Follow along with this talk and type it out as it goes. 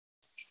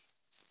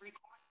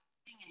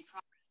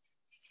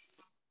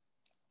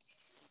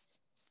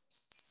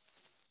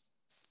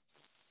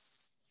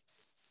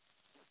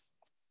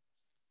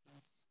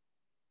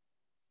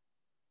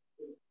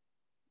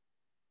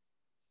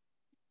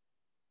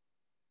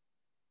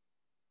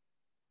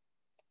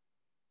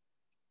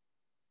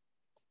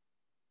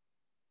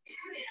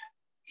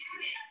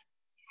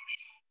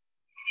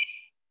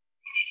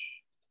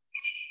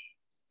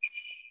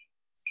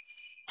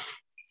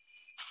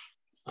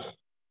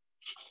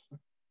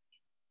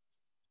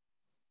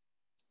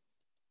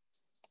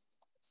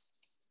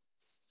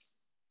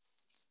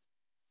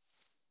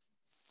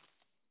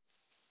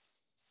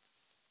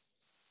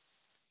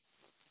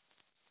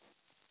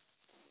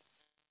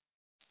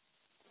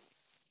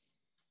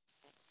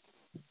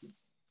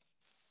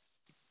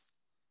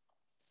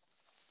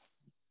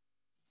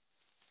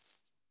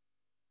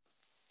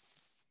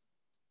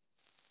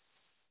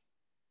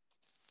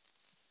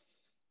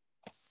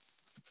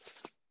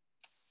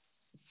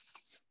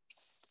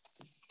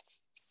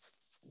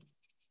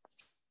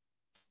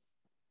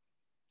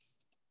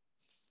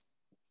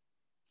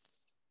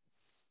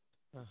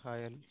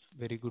Hi, all.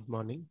 Very good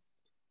morning.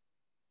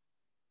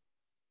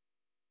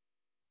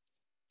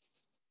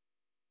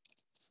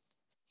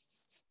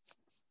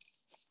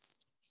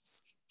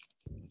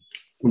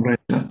 Right.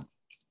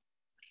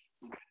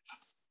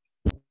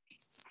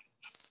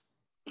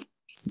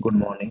 Good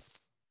morning.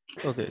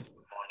 Okay.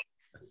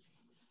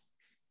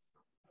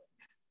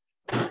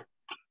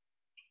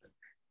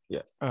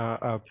 Yeah.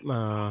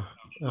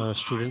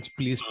 Students,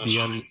 please be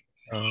on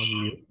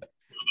mute.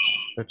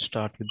 Let's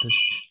start with this.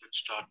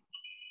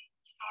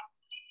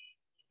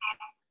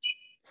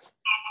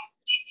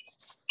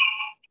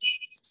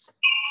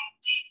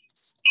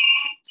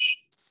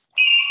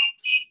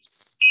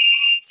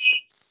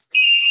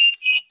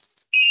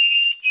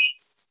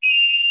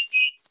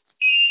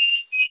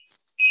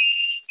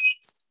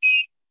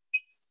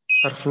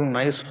 Sir, so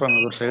nice from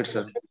your side,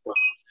 sir.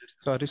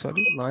 Sorry.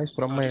 Noise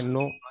from my end.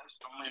 No.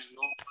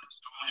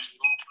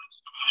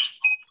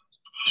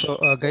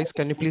 So, guys,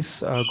 can you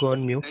please go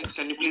on mute?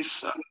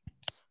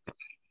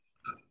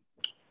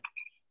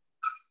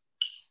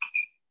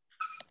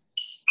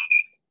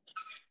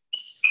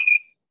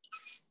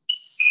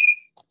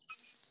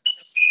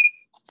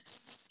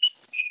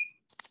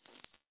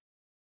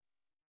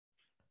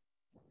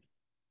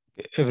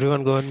 Okay,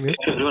 everyone go on mute.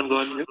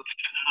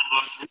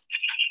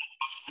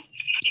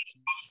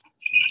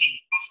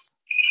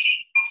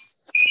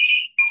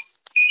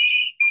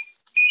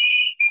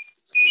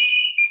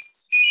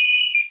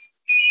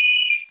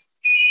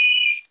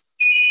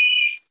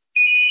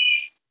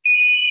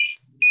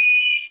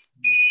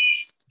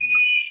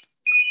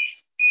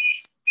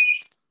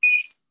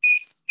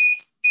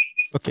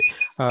 Okay.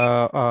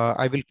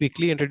 I will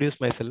quickly introduce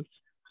myself.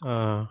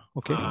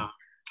 Okay.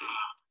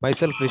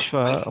 Myself,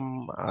 Vishwa.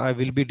 I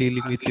will be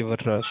dealing with your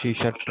C#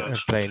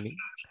 training.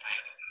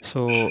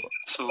 So,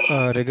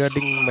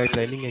 regarding my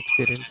training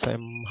experience,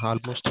 I'm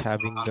almost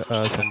having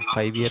some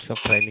 5 years of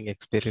training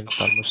experience.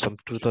 Almost some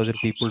 2,000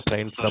 people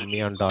trained from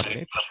me on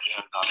 .NET.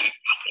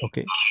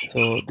 Okay,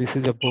 so this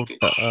is about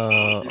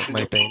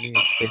my training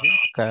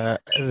experience.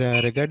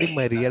 Regarding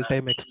my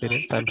real-time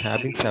experience, I'm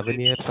having 7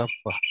 years of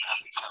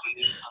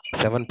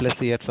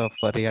 7+ years of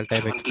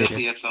real-time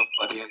experience.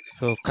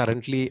 So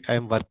currently,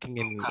 I'm working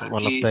in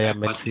one of the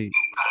MNC.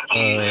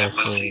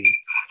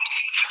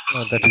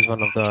 That is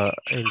one of the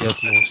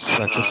India's most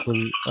successful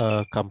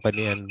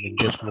company and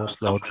India's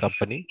most loved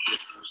company.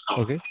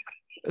 Okay.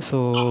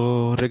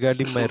 So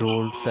regarding my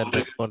roles and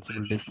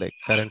responsibilities, like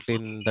currently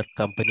in that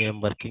company,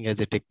 I'm working as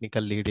a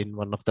technical lead in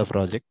one of the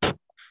project.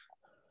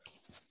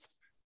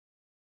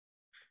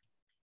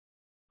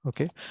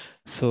 Okay.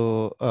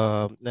 So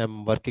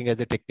I'm working as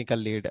a technical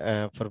lead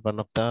for one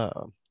of the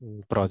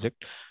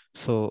project.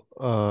 So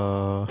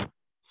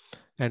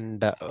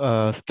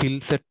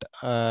skill set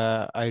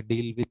I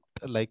deal with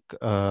like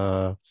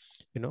 .NET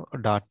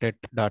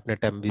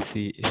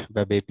MVC,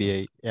 Web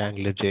API,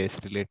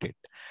 AngularJS related,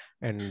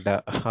 and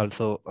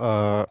also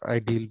I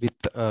deal with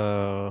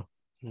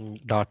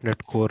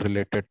 .NET Core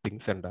related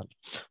things and all.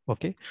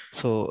 Okay,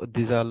 so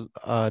these are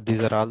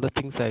all the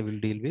things I will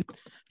deal with.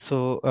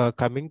 So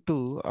coming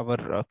to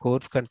our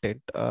course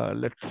content,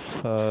 let's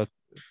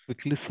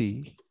quickly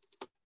see.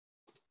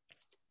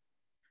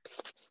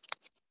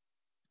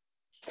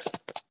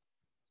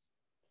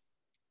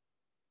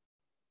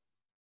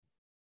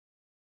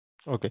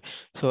 Okay,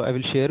 so I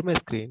will share my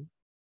screen.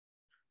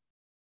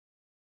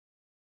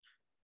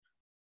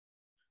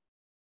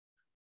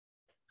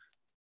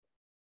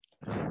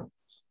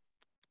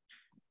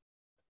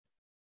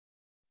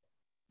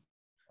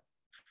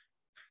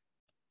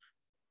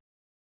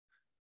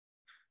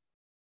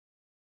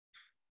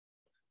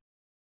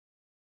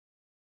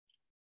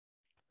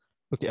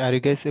 Okay, are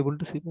you guys able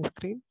to see my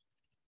screen?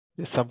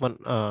 Someone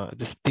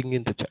just ping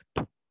in the chat.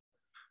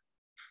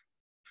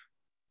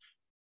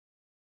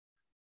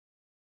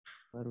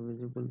 Are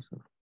visible, sir.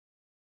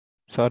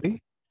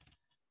 Sorry.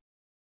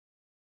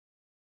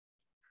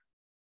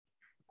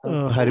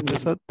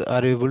 Hariprasad,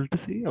 are you able to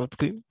see our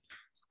screen?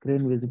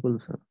 Screen visible,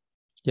 sir.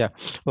 Yeah.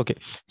 Okay.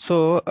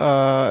 So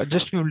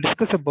just we will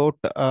discuss about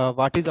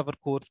what is our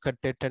course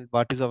content and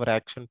what is our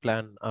action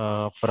plan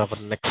for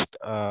our next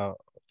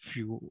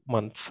few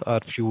months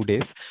or few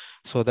days,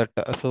 so that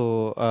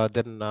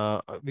then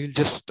we'll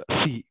just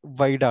see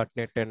why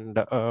 .NET and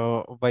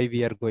why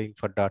we are going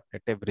for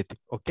 .NET, everything.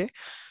 Okay.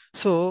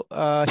 So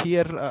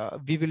here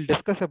we will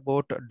discuss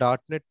about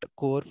 .NET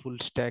Core full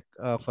stack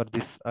for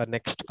this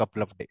next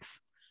couple of days.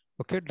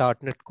 Okay,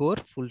 .NET Core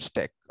full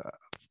stack.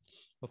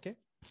 Okay.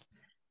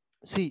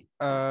 See,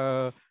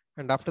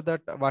 and after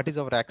that, what is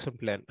our action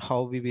plan?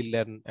 How we will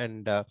learn,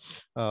 and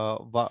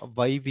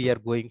why we are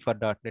going for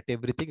 .NET?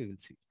 Everything we will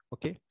see.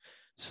 Okay.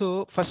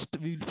 So first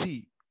we will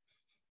see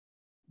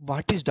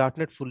what is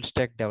 .NET full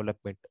stack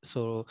development.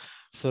 So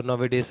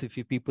nowadays, if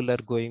you people are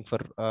going for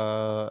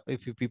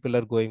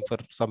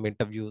some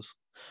interviews,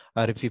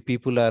 or if you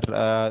people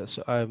are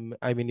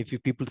I mean, if you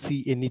people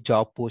see any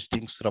job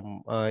postings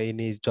from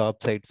any job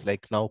sites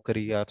like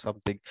Naukri or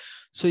something,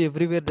 so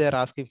everywhere they are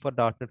asking for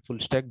 .NET full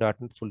stack, .NET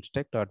full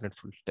stack, .NET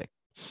full stack.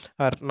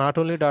 Or not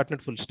only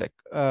 .NET full stack,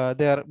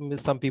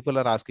 some people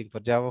are asking for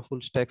Java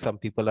full stack, some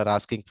people are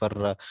asking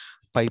for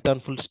Python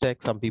full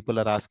stack, some people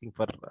are asking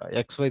for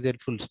XYZ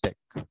full stack.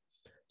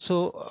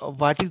 So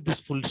what is this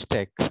full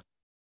stack?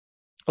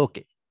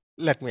 Okay,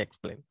 let me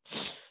explain.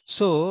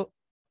 So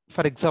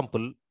for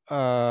example,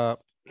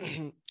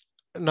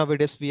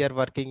 nowadays we are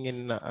working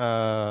in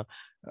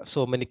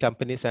so many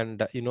companies,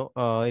 and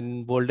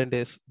in olden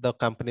days the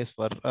companies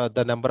were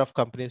the number of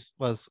companies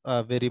was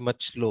very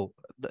much low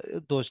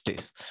those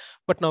days.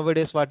 But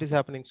nowadays what is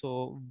happening,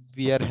 so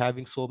we are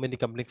having so many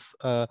companies.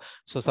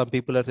 So some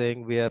people are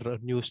saying we are a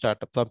new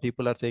startup, some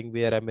people are saying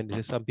we are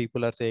MNC, some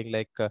people are saying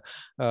like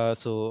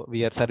so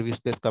we are service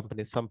based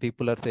companies, some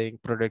people are saying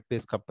product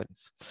based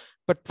companies.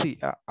 But see,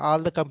 all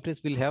the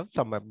companies will have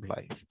some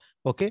employees.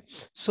 Okay.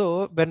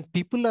 So when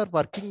people are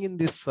working in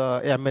this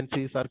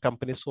MNCs or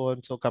companies, so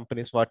and so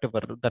companies,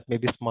 whatever that may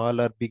be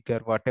smaller,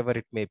 bigger, whatever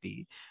it may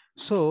be.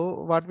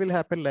 So what will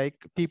happen, like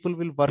people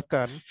will work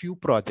on few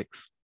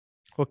projects.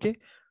 Okay.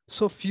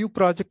 So few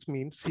projects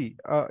means, see,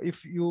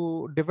 if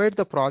you divide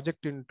the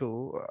project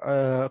into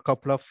a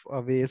couple of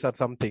ways or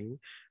something,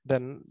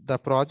 then the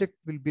project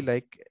will be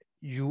like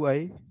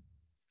UI,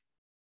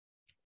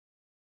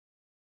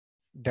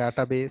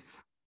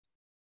 database,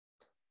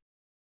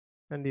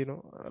 and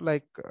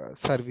like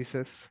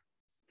services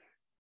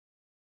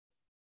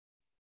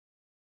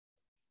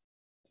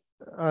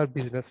or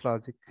business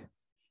logic.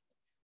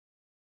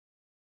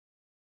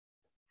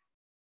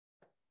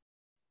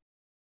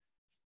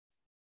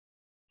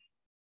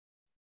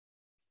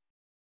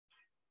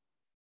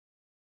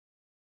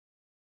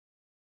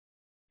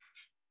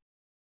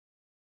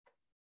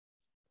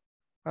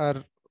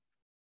 Or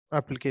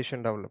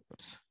application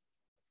developers.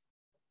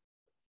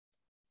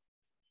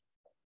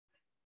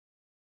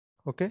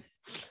 Okay.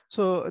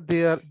 So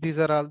these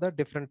are all the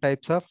different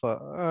types of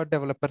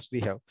developers we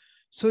have.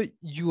 So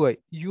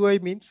UI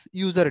means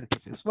user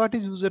interface. What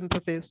is user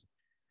interface?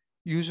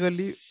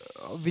 Usually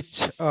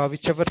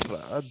whichever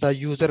the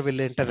user will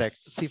interact.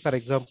 See, for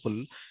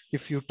example,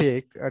 if you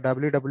take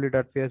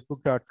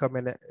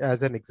www.facebook.com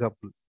as an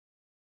example.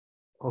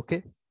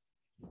 Okay.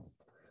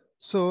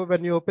 So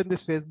when you open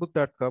this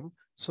facebook.com,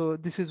 so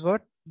this is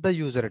what the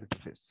user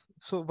interface.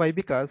 So why?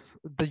 Because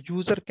the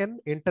user can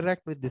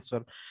interact with this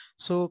one.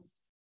 So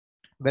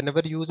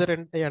whenever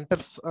user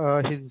enters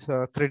his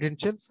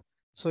credentials,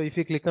 so if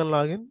you click on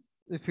login,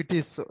 if it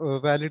is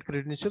valid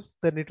credentials,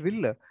 then it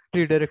will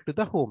redirect to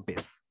the home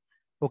page.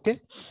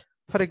 Okay.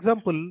 For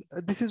example,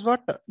 this is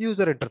what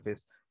user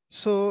interface.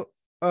 So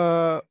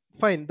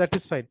fine, that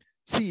is fine.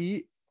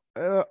 See,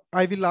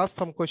 I will ask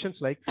some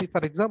questions like, see, for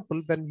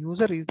example, when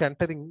user is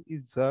entering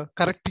his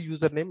correct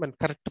username and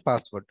correct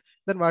password,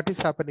 then what is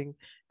happening?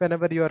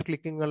 Whenever you are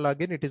clicking on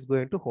login, it is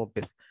going to home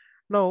page.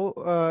 Now,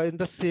 in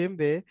the same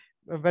way,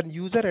 when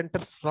user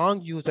enters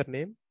wrong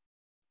username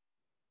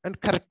and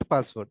correct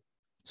password,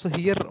 so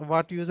here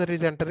what user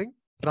is entering?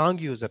 Wrong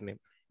username.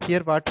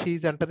 Here what he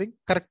is entering?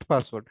 Correct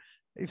password.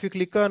 If you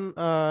click on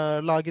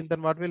login,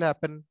 then what will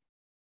happen?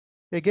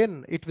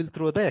 Again, it will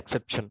throw the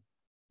exception,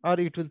 or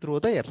it will throw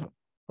the error.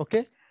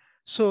 Okay.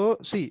 So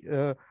see,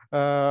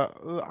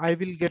 I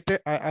will get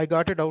it. I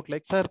got it out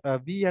like, sir,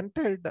 we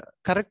entered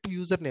correct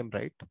username,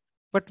 right?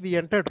 But we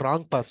entered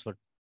wrong password.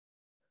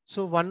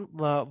 So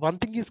one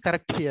thing is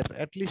correct here.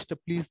 At least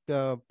please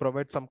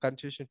provide some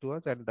concession to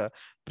us, and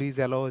please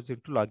allow us to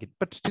login.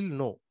 But still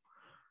no.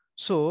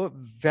 So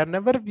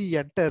whenever we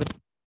enter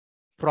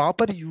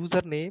proper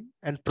username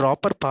and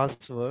proper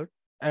password,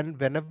 and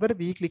whenever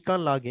we click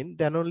on login,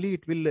 then only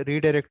it will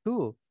redirect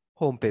to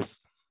home page.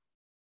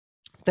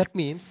 That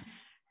means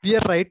we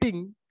are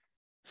writing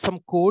some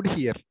code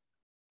here.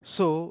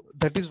 So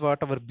that is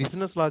what our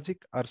business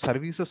logic, our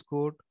services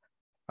code,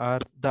 or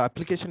the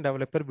application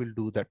developer will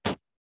do that.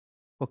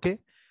 Okay.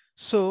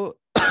 So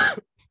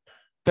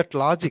that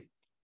logic,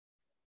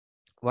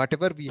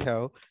 whatever we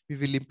have, we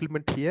will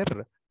implement here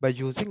by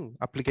using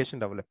application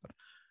developer.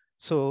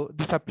 So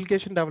this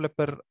application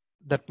developer,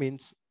 that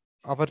means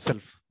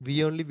ourselves.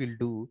 We only will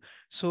do.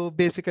 So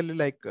basically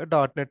like a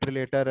 .NET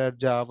related,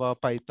 Java,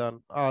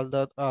 Python, all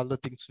the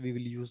things we will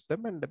use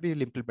them and we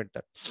will implement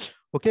that.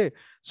 Okay.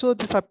 So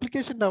this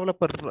application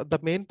developer, the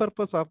main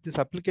purpose of this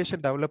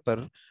application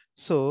developer.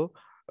 So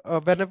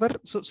whenever,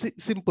 so see,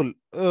 simple.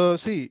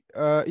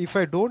 If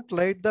I don't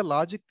write the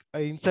logic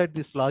inside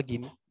this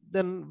login,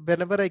 then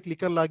whenever I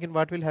click on login,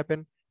 what will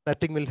happen?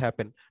 Nothing will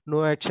happen.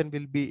 No action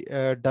will be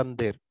done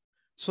there.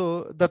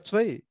 So that's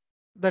why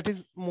that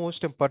is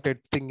most important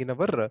thing in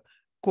our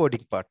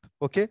coding part.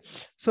 Okay.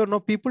 So now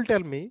people tell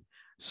me,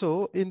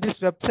 so in this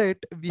website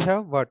we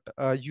have what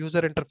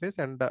user interface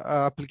and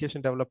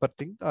application developer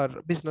thing or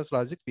business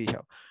logic we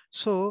have.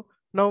 So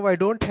now I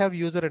don't have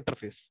user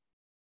interface.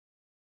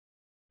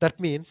 That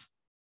means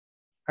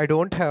I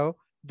don't have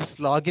this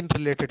login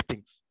related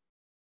things.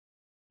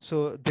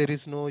 So there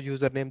is no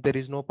username, there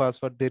is no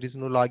password, there is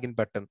no login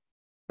button.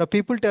 Now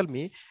people tell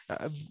me,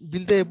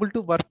 will they able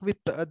to work with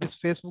this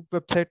Facebook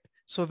website?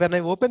 So when I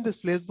open this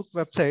Facebook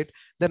website,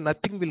 then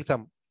nothing will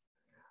come,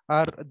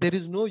 or there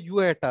is no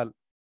UI at all.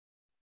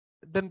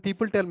 Then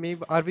people tell me,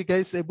 are we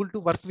guys able to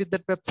work with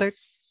that website?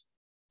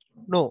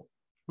 No,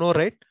 no,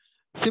 right?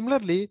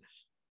 Similarly,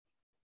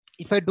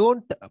 if I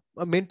don't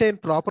maintain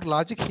proper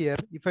logic here,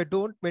 if I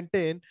don't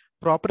maintain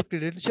proper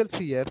credentials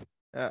here,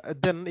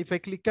 then if I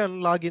click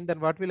on login, then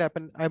what will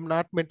happen? I'm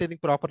not maintaining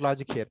proper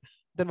logic here.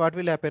 Then what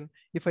will happen?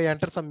 If I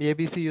enter some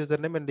ABC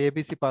username and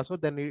ABC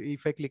password, then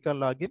if I click on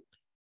login,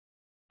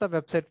 the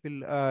website will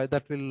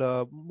that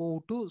will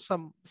move to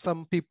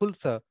some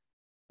people's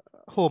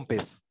home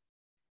page.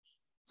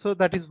 So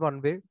that is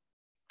one way.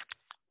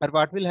 Or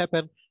what will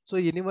happen? So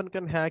anyone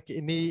can hack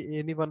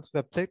anyone's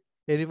website.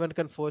 Anyone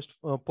can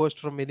post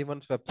from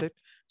anyone's website.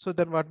 So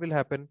then what will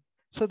happen?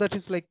 So that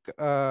is like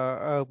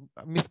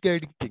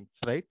misguiding things,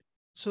 right?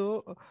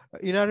 So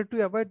in order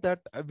to avoid that,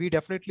 we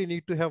definitely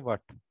need to have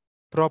what?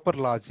 Proper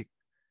logic.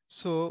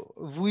 So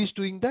who is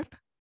doing that?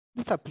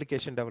 This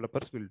application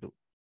developers will do.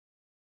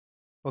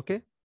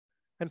 Okay.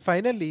 And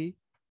finally,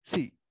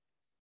 see.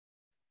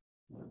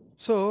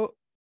 So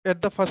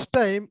at the first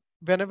time,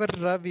 whenever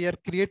we are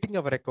creating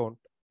our account,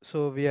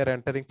 so we are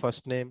entering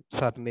first name,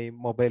 surname,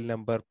 mobile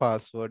number,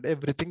 password,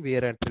 everything we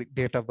are entering,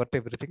 date of birth,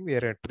 everything we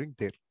are entering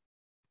there.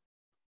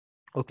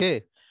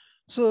 Okay.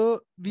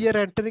 So we are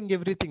entering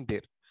everything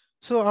there.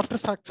 So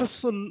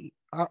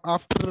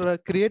after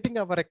creating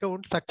our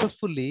account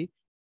successfully,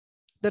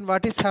 then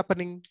what is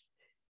happening?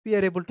 We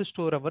are able to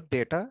store our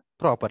data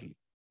properly.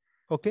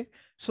 Okay.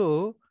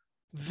 So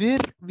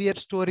where we are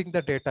storing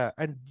the data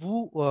and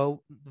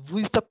who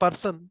is the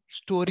person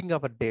storing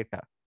our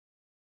data?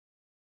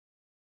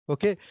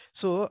 Okay.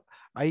 So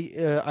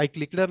I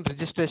clicked on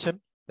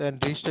registration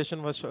and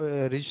registration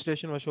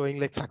was showing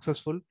like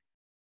successful,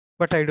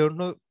 but I don't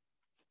know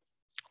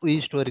who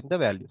is storing the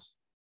values.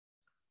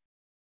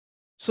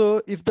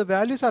 So if the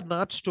values are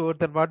not stored,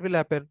 then what will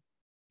happen?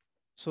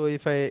 So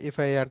if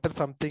I enter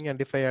something and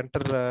if I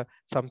enter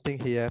something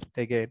here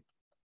again,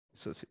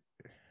 so see,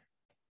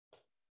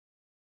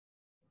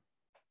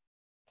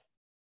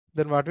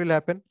 then what will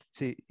happen?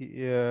 See,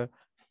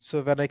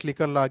 so when I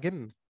click on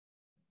login,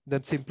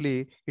 then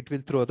simply it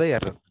will throw the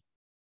error.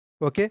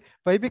 Okay.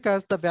 Why?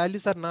 Because the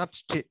values are not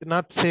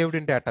saved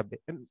in database,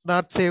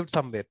 not saved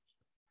somewhere.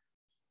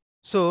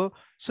 So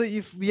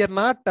if we are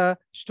not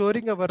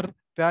storing our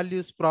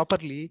values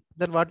properly,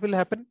 then what will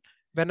happen?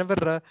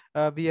 Whenever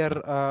we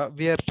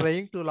are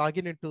trying to log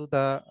in into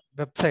the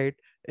website,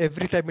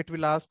 every time it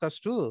will ask us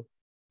to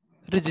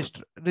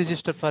register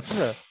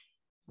into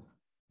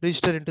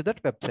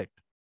that website.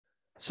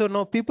 So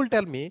now people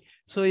tell me,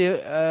 so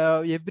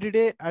every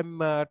day I'm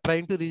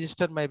trying to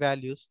register my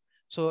values.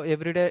 So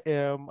every day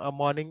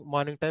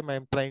morning time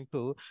I'm trying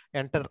to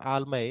enter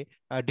all my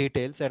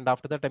details, and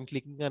after that I'm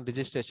clicking on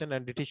registration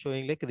and it is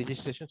showing like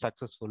registration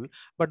successful,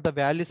 but the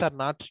values are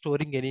not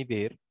storing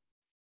anywhere.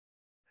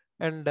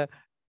 And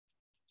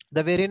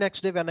the very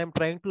next day when I'm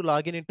trying to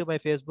log in into my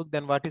Facebook,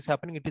 then what is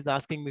happening? It is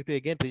asking me to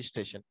again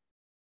registration.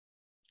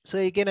 So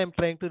again I'm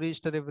trying to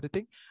register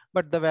everything,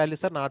 but the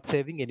values are not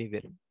saving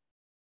anywhere.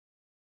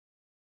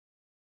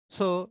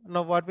 So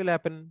now what will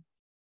happen?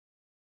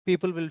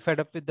 People will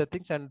fed up with the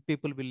things and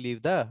people will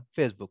leave the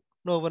Facebook.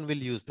 No one will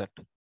use that,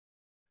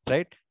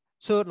 right?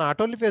 So not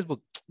only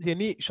Facebook,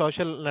 any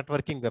social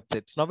networking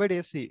websites.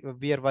 Nowadays, see,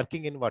 we are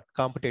working in what?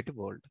 Competitive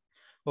world.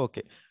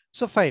 Okay.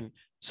 So fine.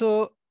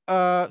 So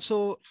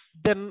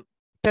then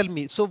tell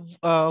me, so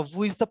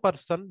who is the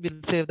person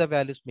will save the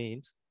values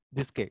means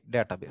this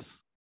database.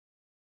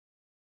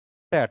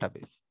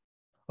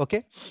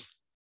 Okay.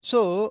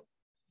 So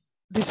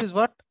this is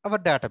what our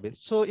database.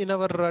 So in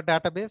our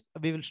database,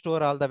 we will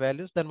store all the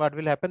values. Then what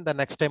will happen the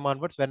next time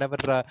onwards, whenever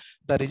the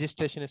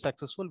registration is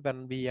successful,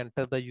 when we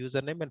enter the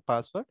username and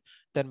password,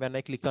 then when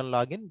I click on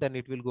login, then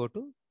it will go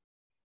to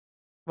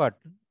what?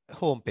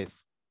 Home page.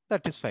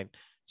 That is fine.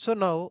 So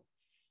now,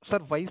 sir,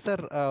 why, sir?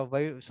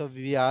 Why? So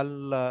we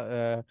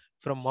all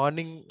from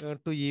morning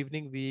to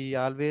evening, we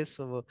always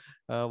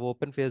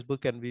open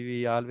Facebook and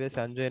we always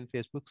enjoy in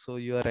Facebook. So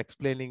you are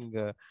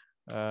explaining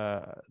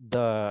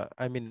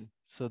I mean,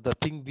 So the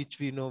thing which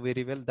we know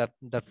very well,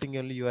 that thing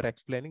only you are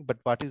explaining, but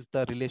what is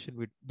the relation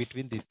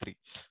between these three?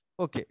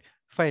 Okay,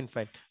 fine,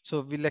 fine.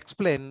 So we'll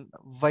explain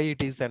why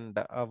it is and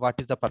what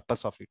is the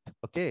purpose of it.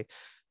 Okay,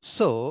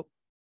 so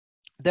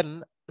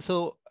then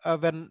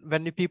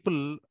when you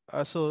people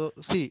so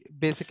see,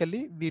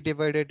 basically we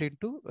divided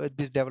into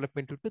this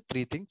development into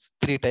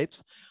three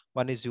types.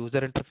 One is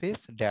user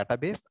interface,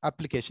 database,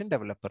 application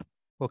developer.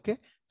 Okay,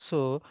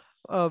 so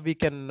we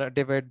can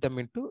divide them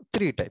into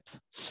three types.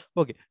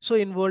 Okay, so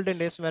in olden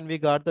days when we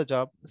got the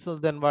job, so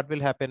then what will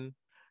happen?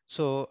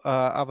 So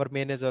our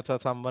managers or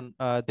someone,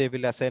 they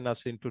will assign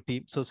us into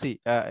team. So see,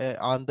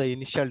 on the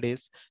initial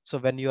days, so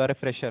when you are a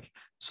fresher,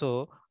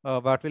 so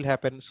what will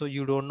happen? So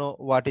you don't know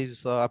what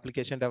is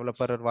application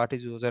developer or what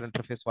is user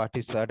interface, what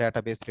is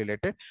database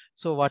related.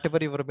 So whatever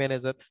your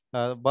manager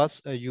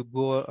boss, you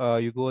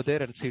go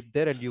there and sit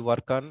there and you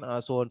work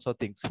on so and so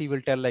things. He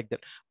will tell like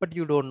that, but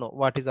you don't know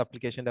what is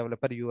application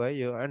developer,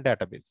 UI, and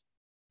database.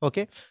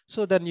 Okay,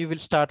 so then you will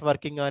start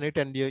working on it,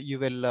 and you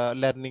will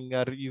learning,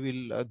 or you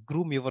will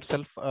groom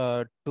yourself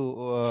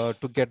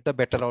to get the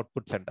better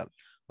outputs and all.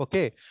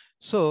 Okay,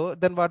 so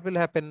then what will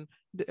happen?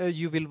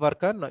 You will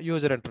work on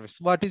user interface.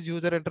 What is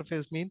user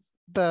interface means?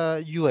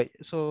 The UI.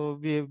 So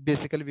we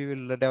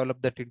will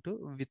develop that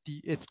into with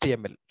the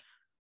HTML.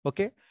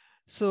 Okay,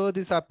 so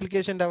this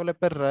application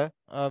developer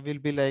will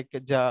be like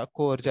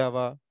core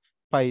Java,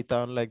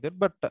 Python, like that,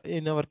 but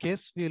in our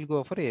case we will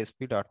go for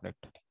ASP.NET.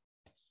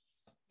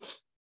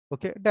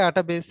 Okay,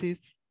 database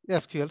is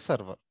SQL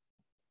Server.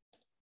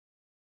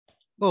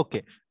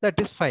 Okay, that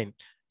is fine.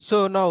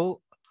 So now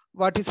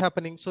what is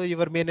happening? So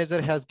your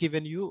manager has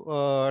given you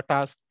a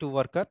task to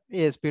work on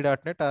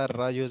ASP.NET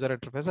or user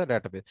interface or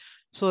database.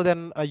 So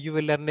then you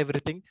will learn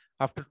everything.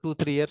 After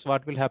 2-3 years,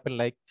 what will happen?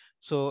 Like,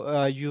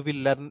 so you will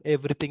learn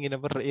everything in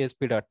our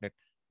ASP.NET.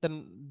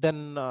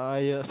 Then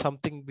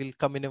something will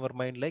come in our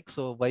mind, like,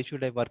 so why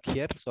should I work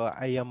here? So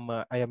I am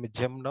a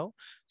gem now.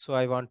 So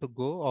I want to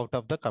go out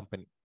of the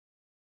company.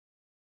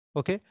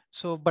 Okay,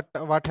 so but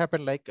what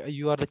happened? Like,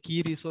 you are the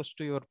key resource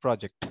to your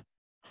project.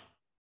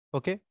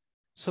 Okay,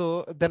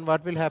 so then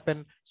what will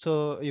happen?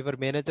 So your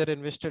manager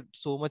invested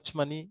so much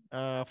money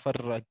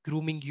for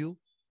grooming you.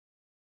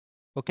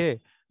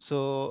 Okay,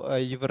 so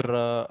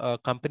your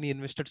company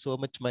invested so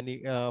much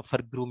money for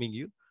grooming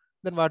you.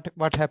 Then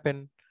what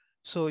happened?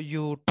 So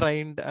you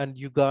trained and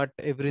you got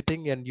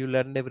everything and you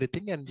learned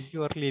everything and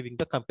you are leaving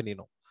the company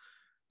now.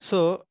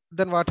 So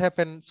then what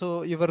happened?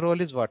 So your role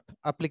is what?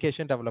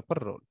 Application developer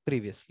role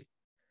previously.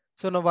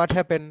 So now what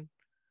happened?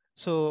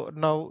 So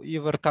now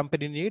your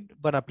company need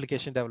one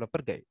application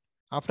developer guy.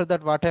 After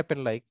that, what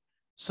happened? Like,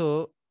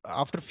 so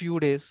after few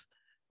days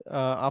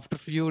of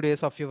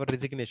your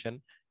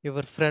resignation,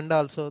 your friend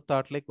also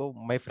thought like, oh,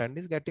 my friend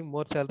is getting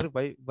more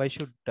salary. Why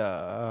should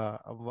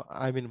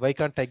I mean, why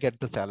can't I get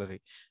the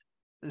salary?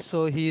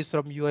 So he is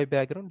from UI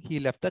background. He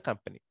left the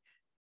company.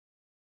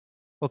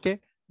 Okay,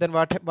 then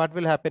what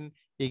will happen?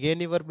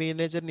 Again, your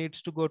manager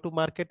needs to go to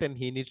market and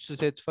he needs to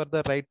search for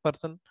the right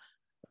person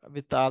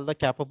with all the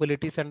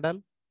capabilities and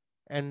all.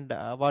 And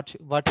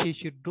what he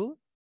should do?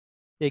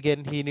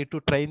 Again, he need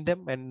to train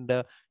them, and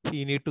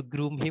he need to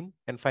groom him.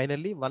 And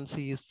finally, once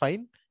he is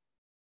fine,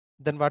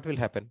 then what will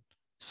happen?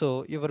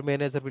 So your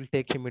manager will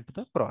take him into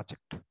the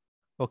project.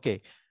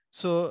 Okay,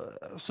 so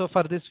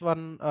for this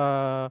one,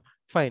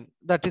 fine,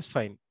 that is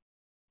fine.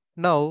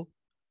 Now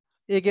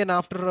again,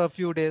 after a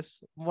few days,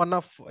 one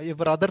of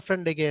your other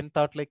friend again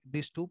thought like,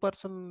 these two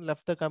person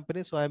left the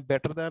company, so I'm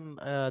better than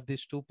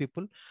these two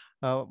people,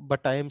 but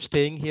I am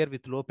staying here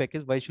with low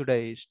package. Why should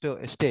I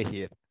stay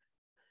here?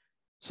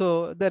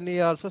 So then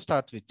he also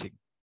starts switching.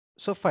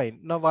 So fine.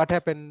 Now what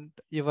happened?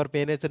 Your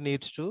manager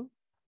needs to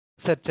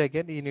search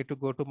again. You need to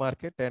go to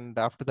market, and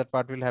after that,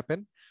 what will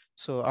happen?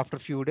 So after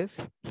few days,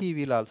 he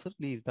will also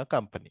leave the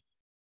company.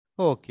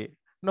 Okay.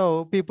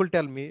 Now people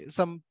tell me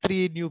some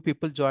 3 new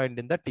people joined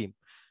in the team.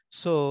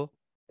 So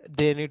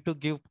they need to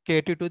give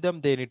KT to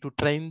them. They need to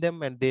train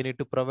them, and they need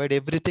to provide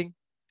everything.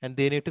 And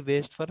they need to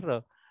waste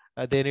for.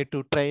 They need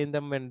to train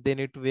them, and they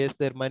need to waste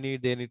their money.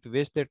 They need to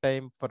waste their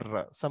time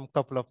for some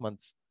couple of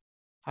months.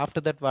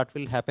 After that, what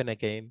will happen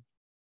again?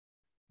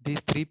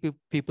 These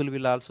people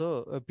will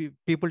also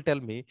people tell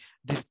me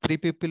these 3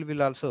 people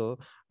will also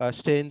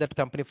stay in that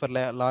company for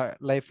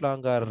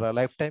lifelong or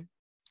lifetime.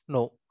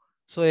 No.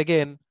 So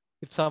again,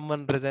 if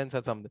someone resigns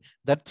or something,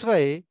 that's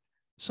why.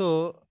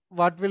 So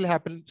what will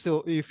happen?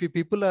 So if you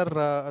people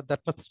are that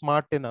much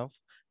smart enough,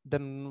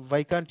 then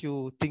why can't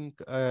you think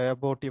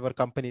about your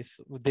companies?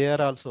 They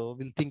are also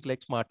will think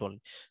like smart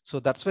only. So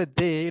that's why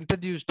they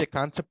introduced a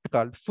concept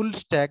called full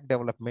stack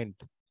development.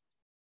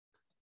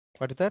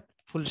 What is that?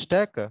 Full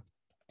stack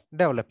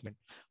development.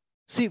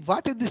 See,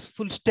 what is this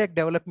full stack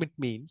development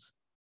means?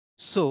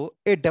 So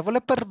a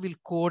developer will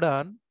code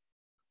on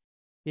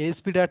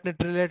ASP.NET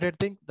related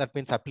thing. That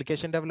means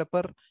application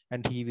developer,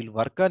 and he will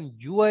work on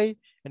UI,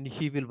 and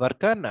he will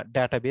work on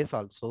database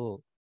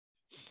also.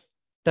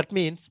 That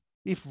means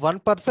if one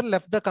person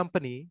left the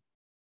company,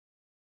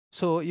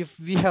 so if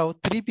we have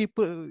 3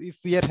 people, if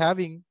we are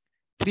having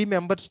 3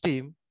 members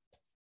team,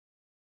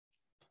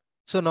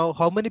 So now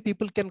how many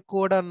people can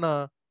code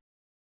on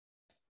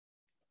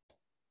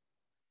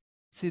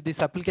see this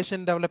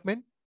application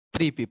development?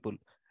 3 people.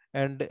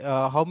 And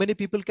how many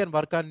people can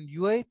work on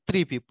UI?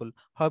 3 people.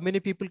 How many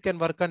people can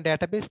work on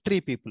database?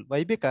 3 people.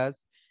 Why? Because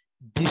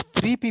these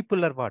 3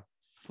 people are what?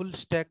 Full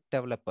stack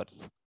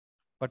developers.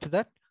 What is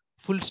that?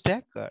 Full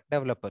stack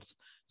developers.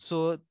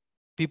 So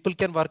people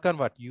can work on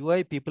what?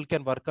 UI, people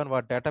can work on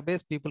what?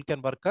 Database, people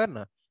can work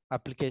on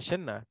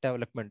application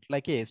development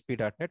like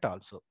ASP.NET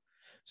also.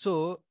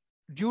 So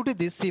due to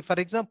this, see, for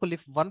example,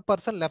 if one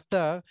person left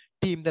the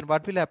team, then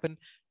what will happen?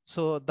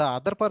 So the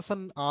other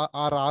person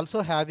are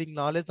also having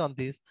knowledge on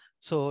this.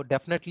 So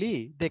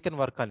definitely they can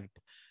work on it.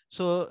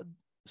 So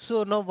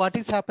now what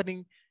is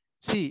happening?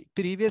 See,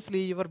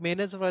 previously your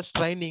manager was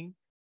training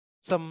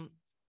some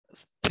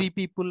 3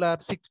 people or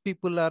 6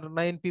 people or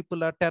 9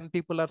 people or 10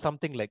 people or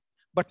something like,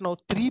 but now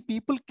 3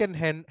 people can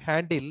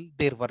handle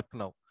their work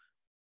now.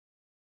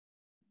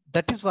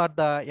 That is what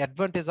the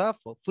advantage of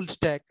full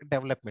stack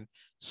development.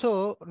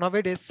 So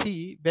nowadays,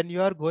 see, when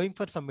you are going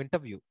for some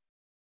interview,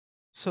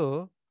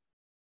 so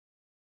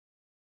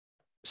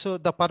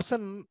the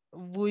person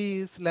who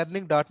is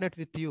learning .NET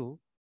with you,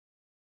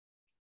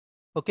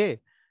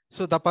 okay,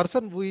 so the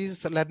person who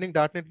is learning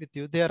 .NET with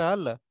you, they are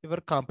all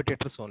your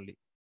competitors only,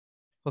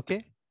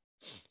 okay.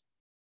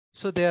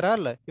 So they are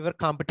all your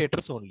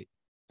competitors only,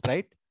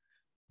 right?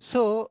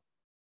 So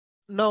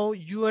now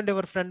you and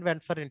your friend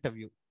went for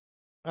interview,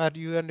 or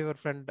you and your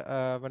friend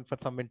went for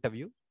some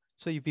interview.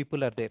 So you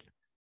people are there.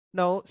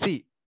 Now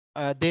see,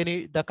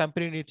 the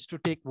company needs to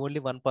take only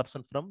one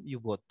person from you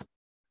both.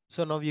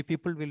 So now you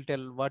people will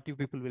tell what you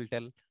people will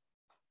tell.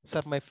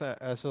 Sir,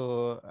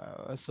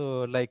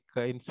 so like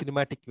in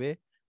cinematic way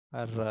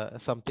or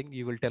something,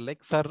 you will tell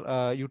like,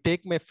 sir, you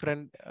take my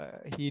friend,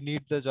 he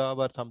needs the job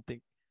or something.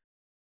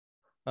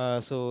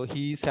 So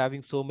he is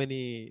having so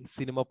many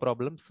cinema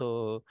problems.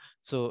 So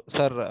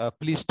sir,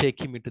 please take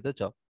him into the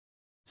job.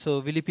 So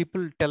will you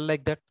people tell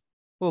like that?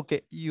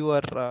 Okay, you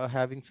are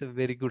having a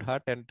very good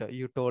heart and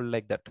you told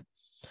like that.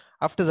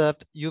 After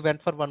that, you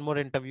went for one more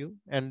interview,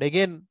 and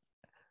again,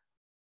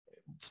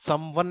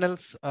 someone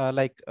else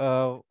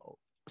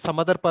some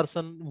other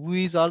person who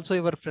is also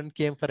your friend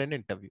came for an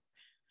interview.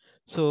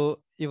 So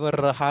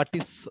your heart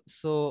is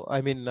so, I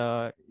mean,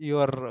 you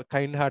are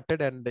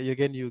kind-hearted, and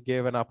again you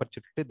gave an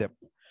opportunity to them.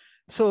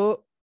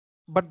 So,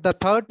 but the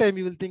third time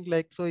you will think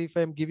like, so if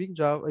I'm giving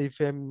job, if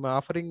I'm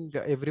offering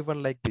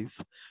everyone like this,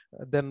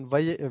 then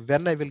why,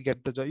 when I will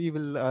get the job? You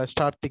will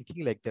start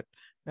thinking like that.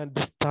 And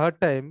this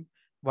third time,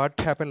 what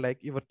happened? Like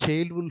your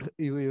childhood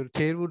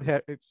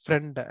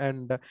friend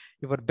and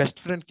your best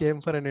friend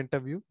came for an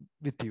interview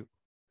with you.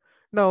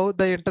 Now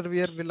the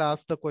interviewer will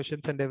ask the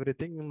questions and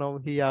everything. Now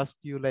he asks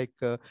you like,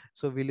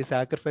 so will you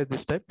sacrifice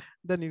this time?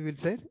 Then you will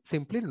say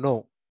simply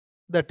no.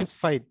 That is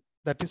fine.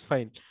 That is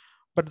fine.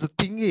 But the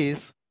thing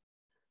is,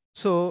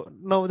 so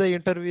now the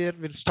interviewer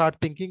will start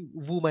thinking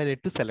whom I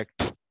need to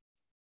select.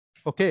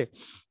 Okay.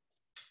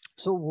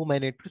 So whom I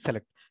need to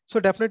select. So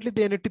definitely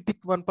they need to pick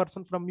one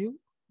person from you,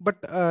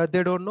 but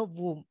they don't know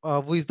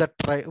who is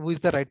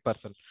the right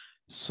person.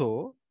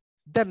 So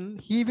then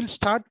he will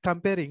start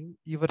comparing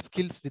your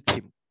skills with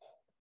him.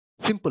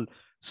 Simple.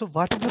 So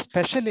what is the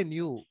special in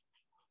you?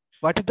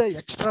 What is the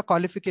extra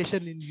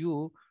qualification in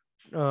you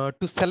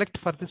to select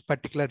for this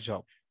particular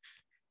job?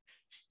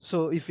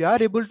 So if you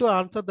are able to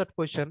answer that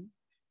question,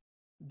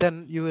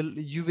 then you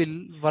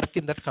will work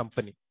in that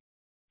company.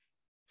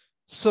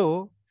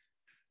 So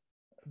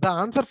the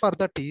answer for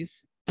that is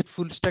the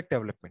full stack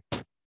development.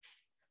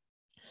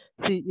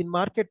 See, in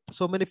market,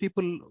 so many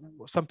people,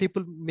 some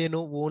people may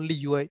know only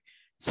UI,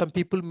 some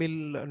people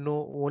will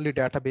know only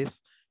database,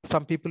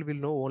 some people will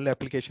know only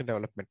application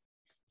development.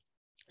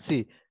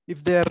 See,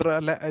 if they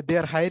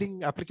are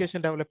hiring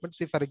application development,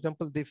 see, for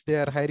example, if they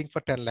are hiring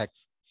for 10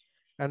 lakhs,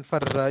 and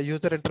for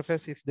user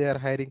interface, if they are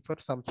hiring for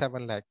some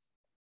 7 lakhs,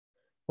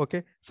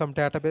 okay, some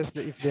database,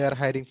 if they are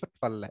hiring for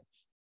 12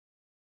 lakhs.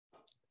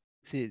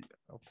 See,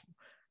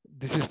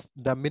 this is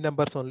dummy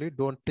numbers only.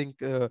 Don't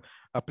think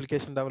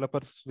application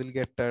developers will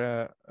get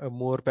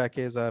more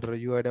package or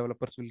UI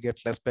developers will get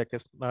less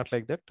package. Not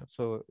like that.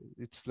 So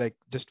it's like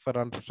just for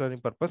understanding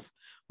purpose.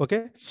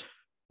 Okay.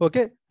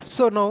 Okay.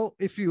 So now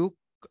if you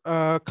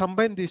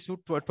combine these two,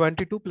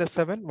 22 plus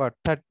 7, what?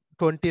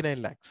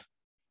 29 lakhs.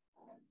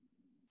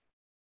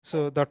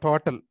 So the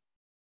total.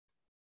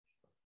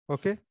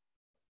 Okay.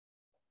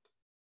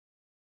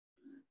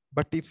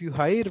 But if you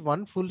hire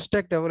one full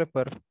stack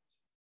developer,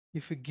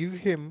 if you give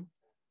him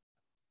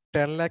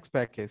 10 lakhs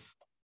package,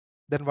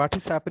 then what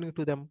is happening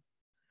to them?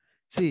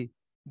 See,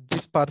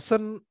 this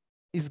person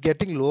is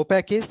getting low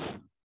package,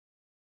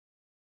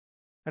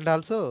 and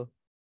also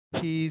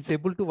he is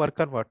able to work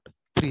on what?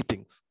 3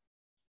 things.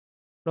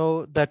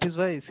 Now that is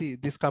why, see,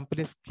 these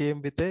companies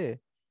came with a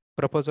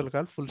proposal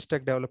called full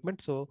stack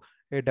development. So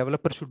a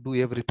developer should do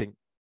everything.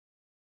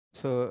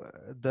 So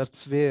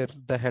that's where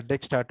the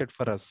headache started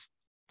for us.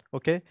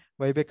 Okay,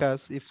 why?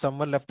 Because if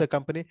someone left the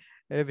company,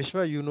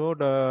 Vishwa, you know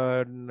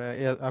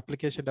the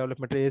application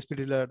development,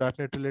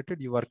 ASP.NET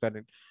related, you work on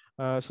it.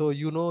 So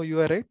you know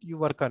you are right, you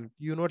work on it.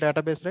 You know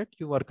database, right?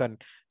 You work on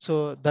it.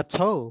 So that's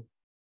how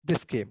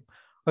this came.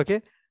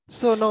 Okay.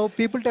 So now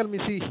people tell me,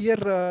 see here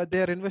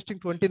they are investing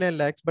 29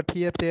 lakhs, but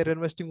here they are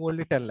investing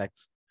only 10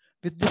 lakhs.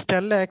 With this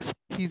 10 lakhs,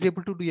 he is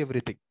able to do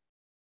everything.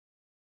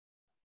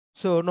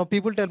 So now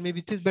people tell me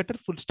which is better,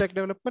 full stack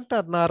development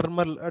or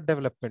normal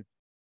development.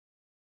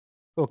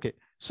 Okay,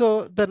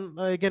 so then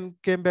again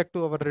came back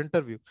to our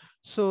interview.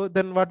 So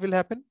then what will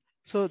happen?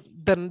 So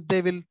then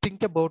they will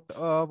think about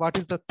what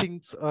is the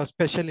things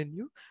special in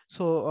you.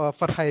 So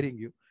for hiring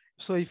you.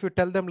 So if you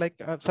tell them like,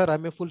 sir,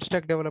 I'm a full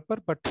stack developer,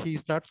 but he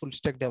is not full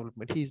stack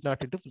development. He is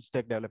not into full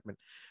stack development.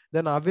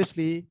 Then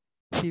obviously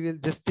he will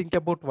just think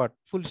about what?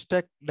 Full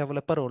stack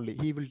developer only.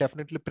 He will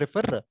definitely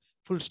prefer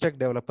full stack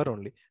developer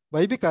only.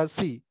 Why? Because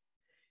see,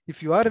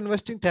 if you are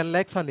investing 10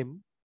 lakhs on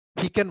him,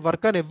 he can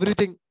work on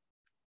everything.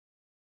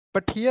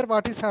 But here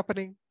what is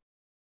happening?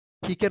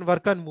 He can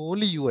work on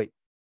only UI.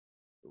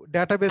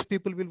 Database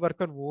people will work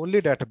on only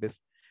database.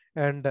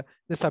 And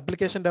this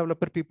application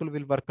developer people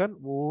will work on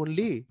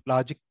only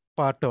logic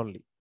part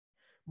only.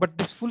 But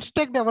this full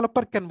stack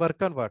developer can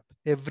work on what?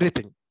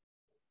 Everything.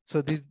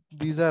 So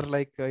these are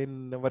like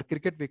in our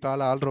cricket, we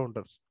call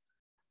all-rounders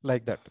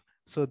like that.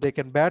 So they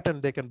can bat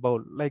and they can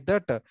bowl like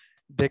that.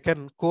 They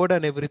can code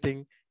and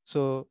everything.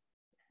 So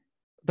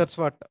that's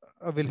what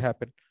will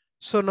happen.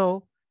 So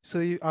now, so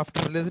you,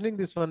 after listening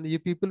this one, you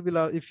people will,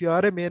 if you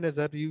are a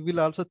manager, you will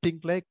also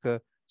think like,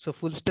 so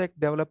full stack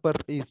developer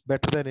is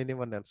better than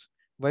anyone else.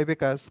 Why?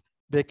 Because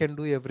they can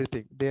do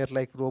everything. They are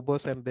like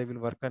robots and they will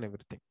work on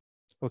everything.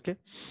 Okay.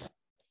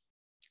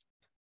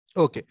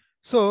 Okay.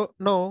 So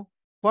now,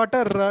 what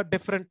are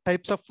different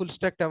types of full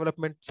stack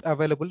developments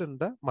available in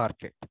the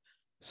market?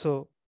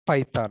 So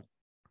Python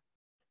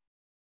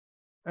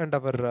and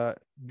our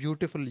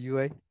beautiful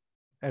UI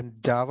and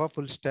Java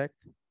full stack,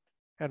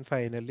 and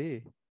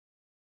finally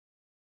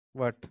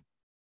what?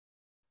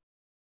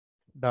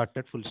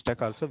 .NET full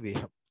stack also we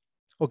have.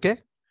 Okay,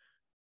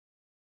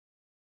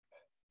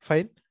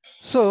 fine.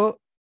 So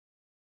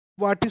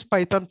what is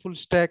Python full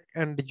stack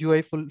and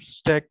UI full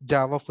stack,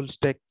 Java full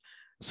stack?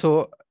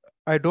 So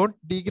I don't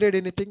degrade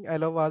anything. I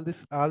love all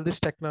these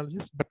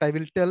technologies, but I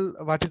will tell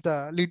what is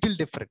the little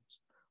difference.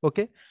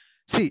 Okay,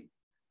 see,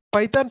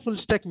 Python full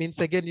stack means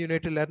again you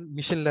need to learn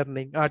machine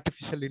learning,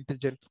 artificial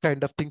intelligence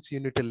kind of things you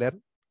need to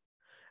learn,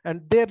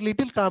 and they're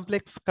little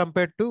complex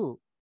compared to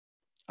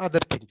other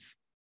things.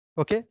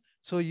 Okay,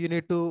 so you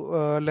need to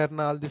learn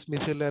all this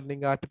machine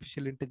learning,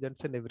 artificial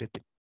intelligence and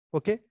everything.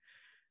 Okay,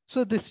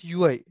 so this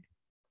UI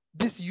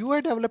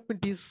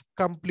development is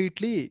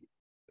completely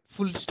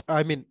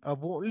I mean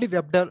only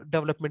web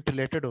development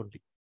related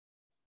only.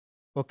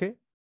 Okay,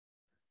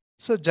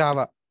 so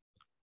Java,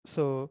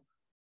 so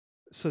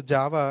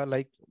Java,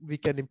 like we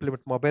can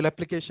implement mobile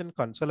application,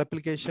 console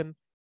application,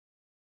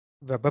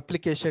 web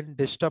application,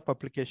 desktop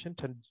applications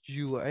and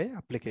UI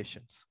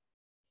applications.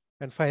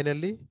 And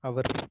finally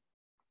our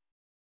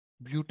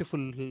beautiful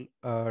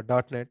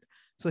 .NET.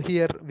 So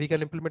here we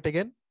can implement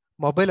again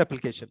mobile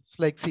applications.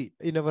 Like see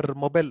in our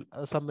mobile,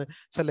 some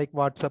so like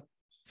WhatsApp,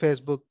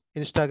 Facebook,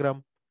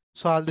 Instagram.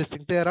 So all these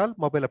things, they are all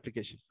mobile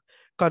applications,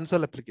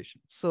 console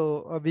applications.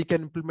 So we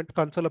can implement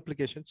console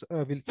applications.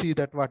 We'll see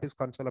that what is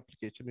console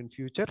application in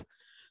future.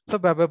 So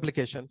web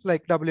applications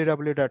like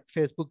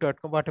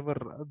www.facebook.com, whatever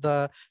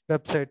the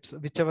websites,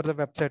 whichever the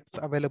websites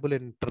available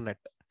in internet,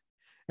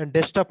 and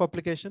desktop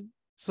application.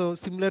 So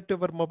similar to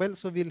our mobile,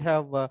 so we'll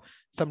have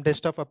some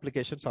desktop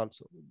applications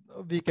also.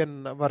 We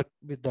can work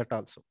with that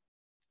also.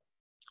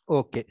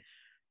 Okay,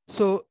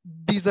 so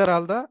these are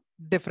all the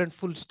different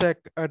full stack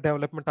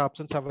development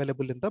options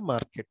available in the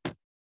market.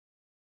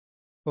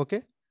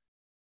 Okay,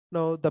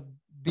 now the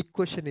big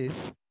question is,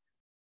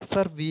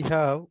 sir, we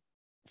have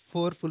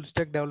 4 full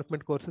stack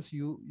development courses.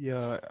 You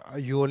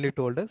only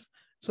told us.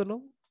 So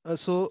no,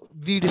 so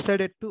we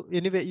decided to,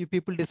 anyway, you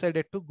people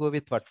decided to go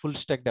with what? Full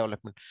stack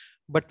development,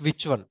 but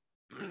which one?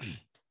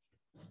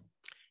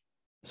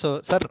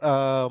 So, sir,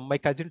 my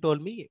cousin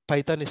told me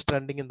Python is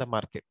trending in the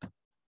market.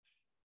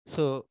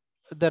 So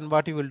then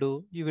what you will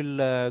do? You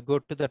will go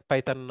to that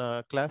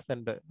Python class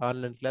and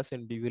online class,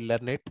 and you will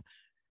learn it.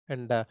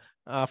 And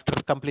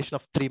after completion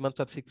of 3 months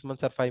or 6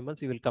 months or 5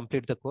 months, you will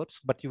complete the course,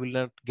 but you will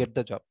not get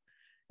the job.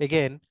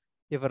 Again,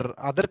 your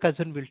other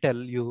cousin will tell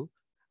you,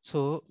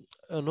 so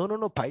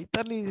no,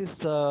 Python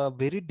is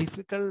very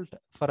difficult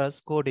for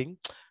us coding.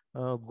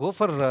 Go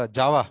for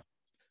Java.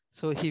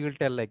 So he will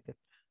tell like that.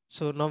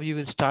 So now you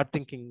will start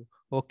thinking,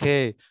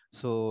 okay,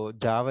 so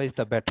Java is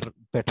the better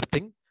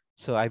thing.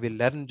 So I will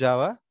learn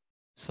Java.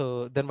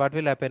 So then what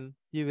will happen?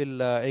 You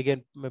will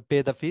again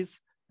pay the fees,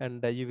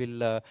 and you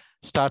will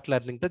start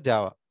learning the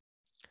Java.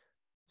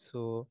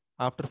 So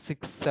after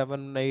 6,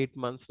 7, 8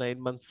 months, 9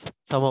 months,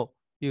 somehow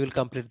you will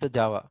complete the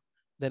Java.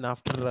 Then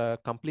after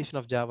completion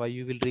of Java,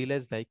 you will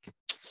realize like,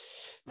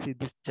 see,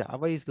 this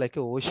Java is like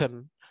an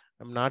ocean.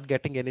 I'm not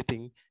getting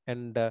anything.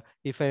 And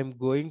if I'm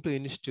going to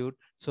institute,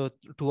 so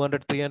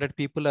 200 300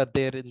 people are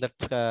there in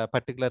that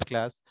particular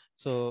class.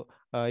 So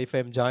if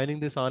I'm joining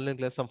this online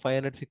class, some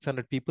 500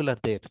 600 people are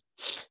there.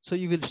 So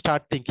you will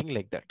start thinking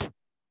like that.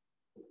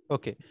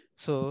 Okay,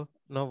 so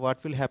now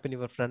what will happen?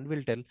 Your friend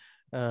will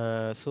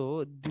tell,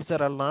 so these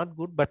are all not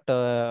good, but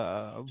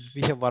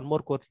we have one more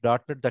course,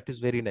 .NET, that is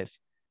very nice.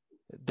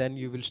 Then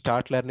you will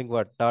start learning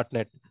what?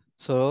 .NET.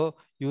 So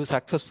you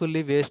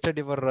successfully wasted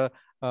your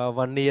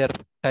 1 year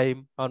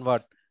time on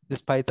what?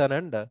 This Python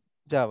and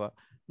Java.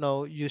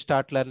 Now you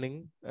start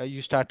learning,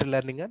 you started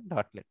learning on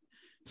 .NET.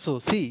 So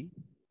see,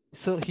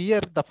 so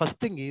here the first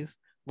thing is,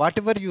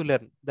 whatever you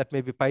learn, that may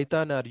be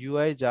Python or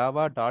UI,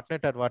 Java,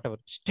 .NET or whatever,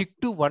 stick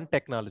to one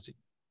technology,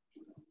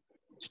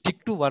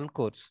 stick to one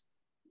course.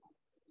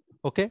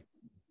 Okay.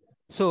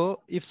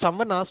 So if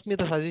someone asks me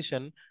the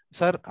suggestion,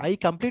 sir, I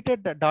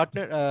completed the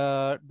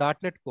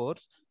 .NET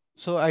course,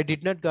 so I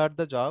did not got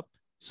the job.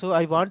 So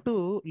I want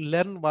to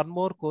learn one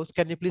more course.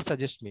 Can you please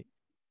suggest me?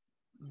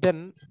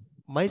 Then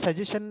my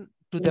suggestion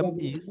to them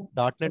is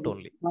 .NET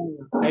only.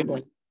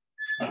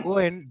 Go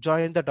and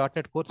join the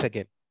 .NET course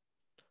again.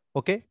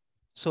 Okay.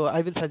 So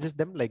I will suggest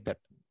them like that.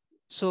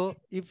 So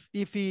if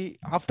we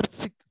after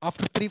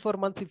 3-4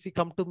 months, if he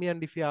come to me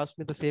and if he ask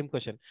me the same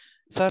question,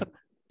 sir,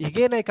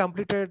 again I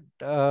completed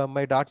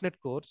my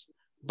 .NET course,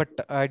 but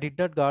I did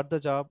not got the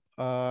job.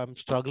 I'm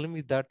struggling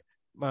with that.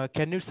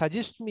 Can you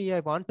suggest me?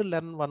 I want to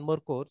learn one more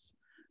course.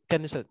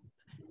 Can you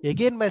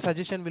again my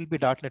suggestion will be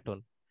 .NET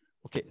on.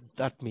 Okay,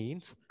 that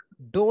means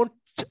don't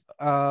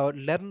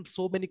learn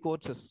so many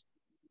courses.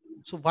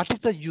 So what is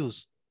the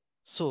use?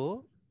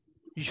 So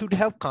you should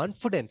have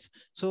confidence.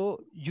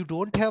 So you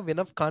don't have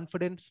enough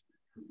confidence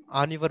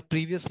on your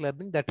previous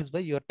learning. That is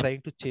why you are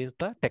trying to change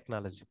the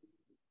technology.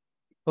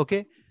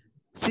 Okay.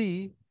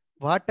 See,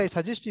 what I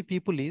suggest to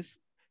people is,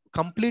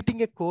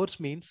 completing a course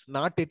means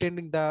not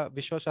attending the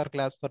Vishwashar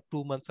class for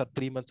 2 months or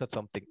 3 months or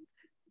something.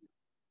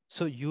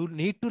 So you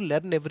need to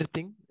learn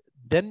everything.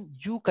 Then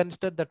you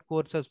consider that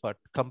course as what?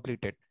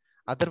 Completed.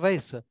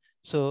 Otherwise,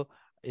 so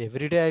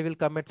every day I will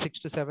come at 6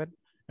 to 7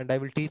 and I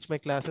will teach my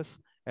classes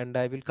and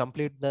I will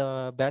complete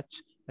the batch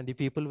and the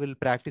people will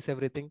practice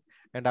everything.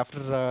 And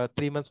after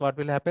 3 months, what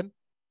will happen?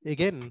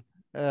 Again,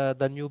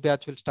 the new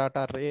batch will start,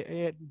 or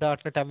 .NET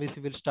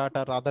MVC will start,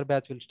 or other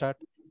batch will start.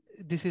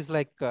 This is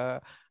like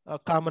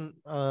common,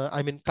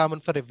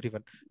 common for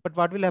everyone. But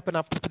what will happen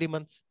after 3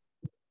 months?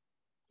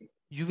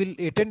 You will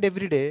attend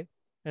every day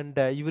and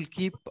you will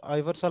keep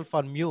yourself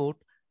on mute.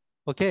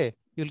 Okay,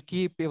 you'll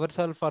keep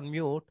yourself on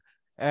mute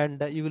and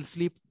you will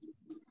sleep.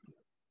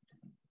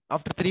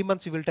 After 3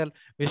 months you will tell,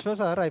 Vishwa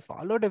sir, I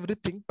followed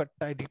everything, but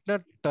I did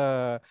not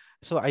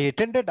so I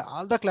attended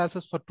all the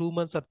classes for 2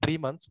 months or 3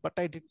 months, but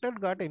I did not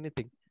got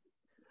anything.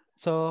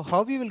 So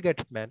how we will get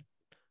it, man?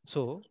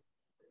 So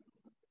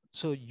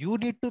you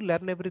need to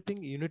learn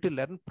everything, you need to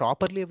learn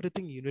properly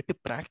everything, you need to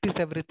practice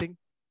everything.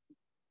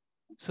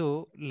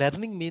 So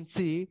learning means,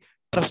 see,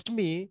 trust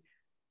me.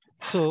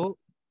 So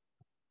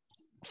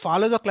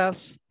follow the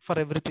class for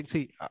everything.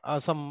 See,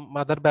 some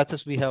other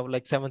batches we have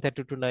like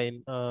 7:30 to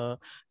 9.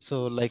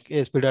 So like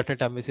ASP.NET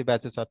MVC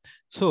batches are.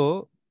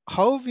 So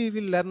how we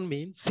will learn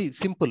means, see,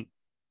 simple.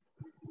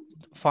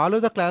 Follow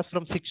the class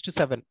from 6 to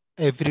 7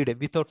 every day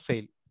without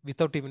fail,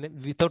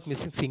 without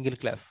missing single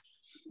class.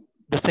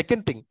 The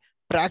second thing,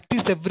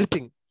 practice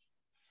everything.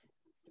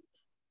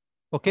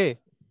 Okay.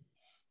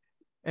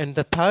 And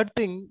the third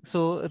thing,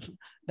 so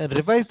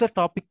revise the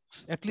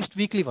topics at least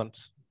weekly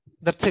once.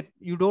 That's it.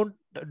 You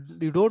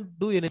don't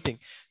do anything.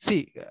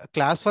 See,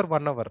 class for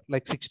 1 hour,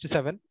 like 6 to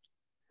 7,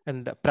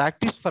 and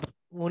practice for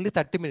only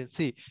 30 minutes.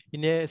 See,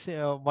 in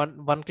a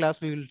one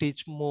class we will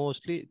teach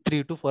mostly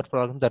 3 to 4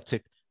 programs. That's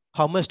it.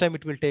 How much time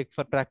it will take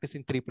for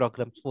practicing 3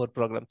 programs, 4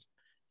 programs?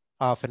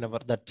 Half an hour.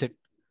 That's it.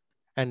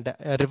 And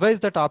revise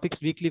the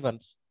topics weekly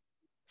once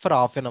for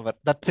half an hour.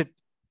 That's it.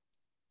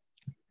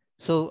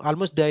 So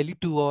almost daily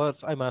 2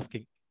 hours I'm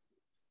asking.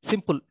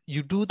 Simple.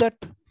 You do that.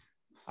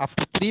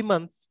 After 3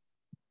 months,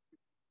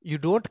 you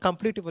don't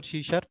complete your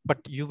C#, but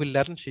you will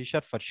learn C#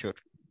 for sure.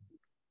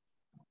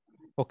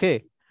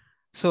 Okay.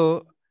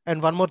 So,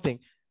 and one more thing,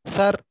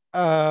 sir,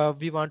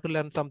 we want to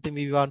learn something.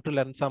 We want to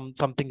learn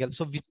something else.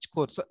 So which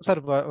course, sir?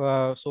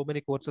 So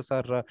many courses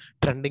are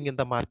trending in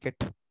the market.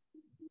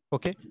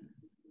 Okay.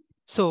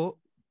 So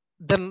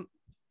then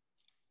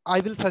I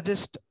will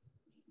suggest,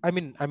 I'm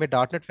a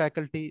 .NET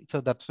faculty,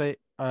 so that's why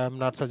I'm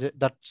not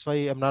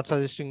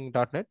suggesting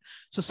 .NET.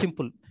 So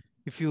simple.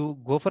 If you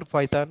go for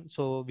Python,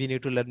 so we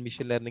need to learn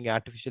machine learning,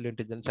 artificial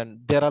intelligence, and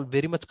they're all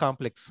very much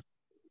complex.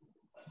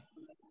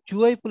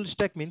 UI full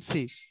stack means,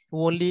 see,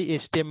 only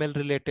HTML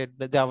related,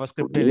 the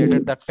JavaScript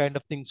related, that kind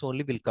of things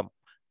only will come.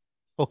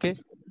 Okay.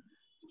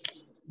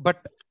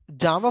 But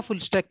Java full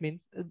stack means,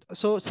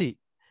 so see,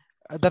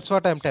 that's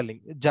what I'm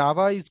telling.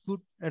 Java is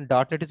good and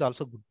 .NET is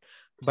also good.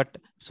 But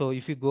so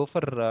if you go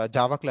for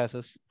Java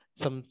classes,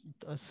 some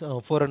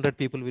 400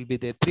 people will be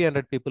there,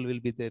 300 people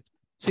will be there,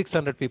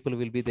 600 people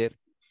will be there.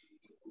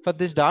 For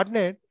this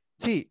 .NET,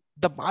 see,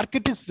 the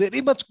market is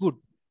very much good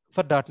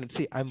for .NET.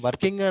 See, I'm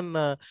working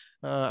on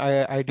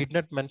I did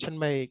not mention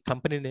my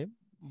company name,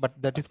 but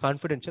that is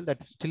confidential.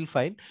 That is still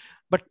fine.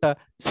 But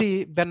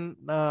see, when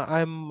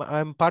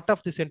I'm part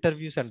of these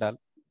interviews and all,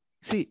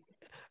 see,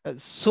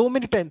 so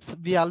many times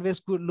we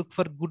always look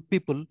for good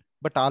people,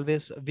 but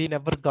always we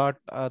never got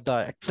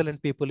the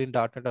excellent people in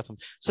 .NET or something.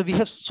 So we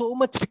have so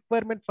much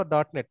requirement for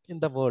 .NET in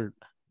the world.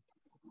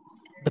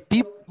 The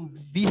people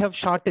we have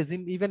shortage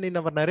in, even in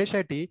our Naresh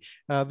IT,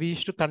 we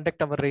used to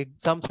conduct our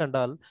exams and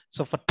all.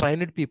 So for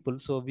trained people,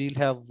 so we'll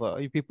have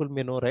you people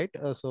may know, right?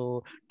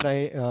 So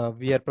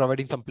we are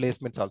providing some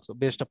placements also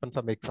based upon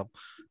some exam.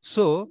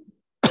 So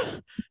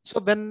so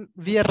when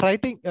we are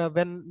writing,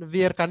 when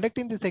we are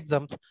conducting these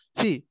exams,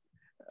 see,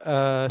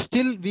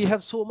 still we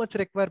have so much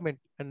requirement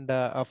and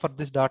for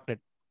this .NET.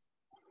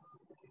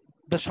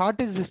 The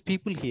shortage is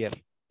people here.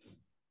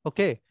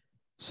 Okay,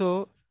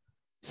 so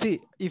see,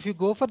 if you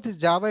go for this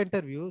Java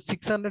interview,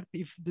 600,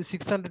 if the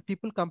 600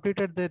 people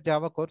completed the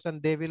Java course,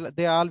 and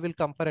they all will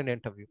come for an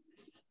interview.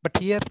 But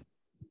here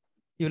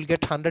you will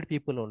get 100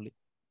 people only.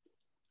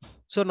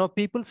 So now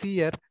people see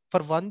here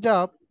for one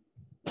job,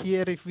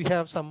 here if we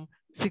have some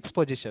 6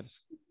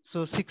 positions.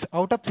 So 6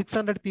 out of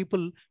 600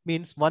 people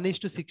means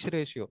 1:6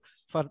 ratio.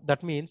 For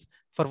that means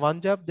for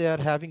one job they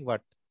are having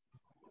what?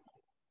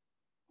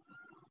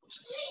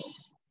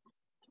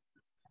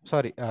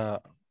 Sorry.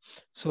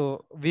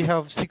 So we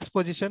have 6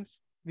 positions.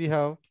 We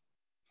have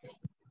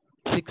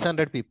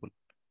 600 people.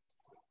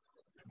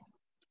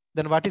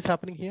 Then what is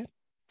happening here?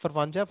 For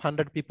one job,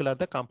 100 people are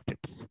the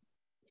competitors.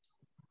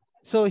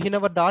 So in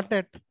our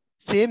 .NET,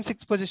 same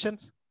 6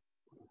 positions,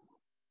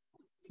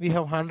 we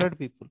have 100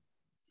 people.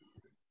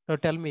 Now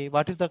tell me,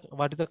 what is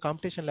the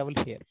competition level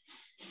here?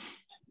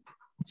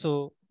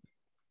 So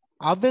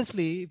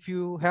obviously, if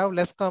you have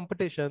less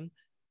competition,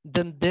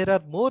 then there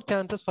are more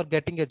chances for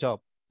getting a job,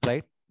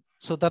 right?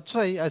 So that's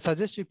why I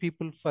suggest you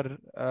people for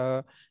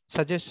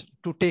suggest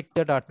to take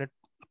the .NET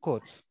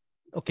course.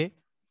 Okay.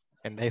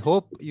 And I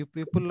hope you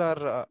people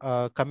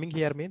are coming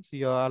here, means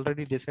you are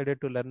already decided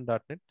to learn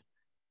 .NET.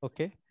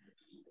 Okay.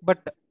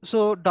 But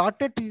so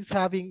 .NET is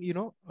having,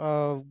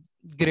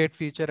 great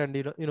feature, and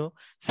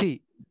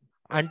see,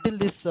 until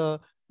this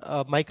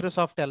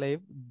Microsoft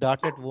alive,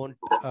 .NET won't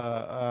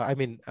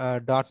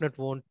 .NET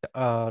won't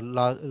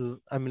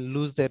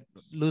lose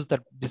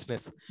that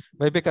business.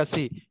 Why? Because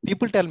see,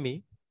 people tell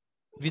me,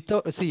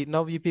 without, see,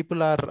 now you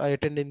people are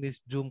attending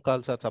these Zoom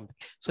calls or something.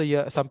 So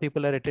yeah, some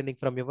people are attending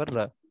from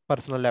your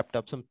personal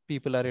laptop, some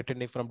people are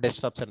attending from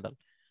desktops and all.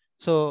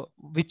 So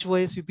which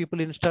OS you people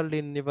installed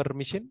in your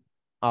machine?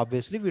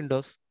 Obviously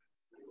Windows.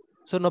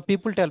 So now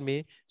people tell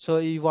me, so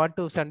you want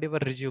to send your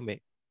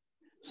resume,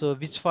 so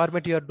which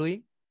format you are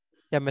doing?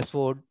 MS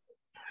Word.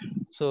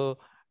 So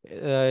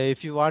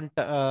if you want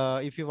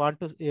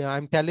to,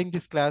 I'm telling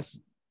this class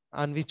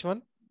on which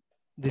one?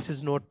 This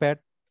is Notepad.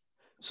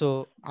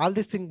 So all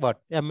these things, what?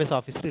 MS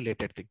Office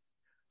related things.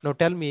 Now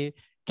tell me,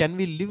 can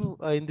we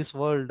live in this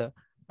world,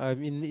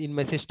 in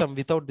my system,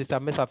 without this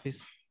MS Office?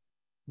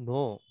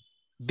 No,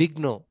 big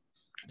no.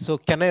 So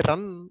can I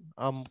run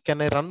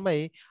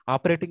my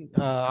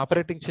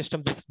operating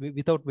system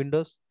without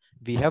Windows?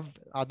 We have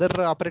other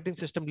operating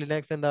system,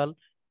 Linux and all,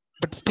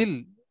 but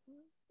still.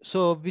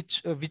 So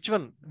which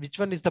one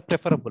is the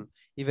preferable?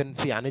 Even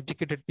see,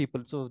 uneducated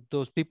people, so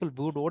those people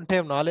who don't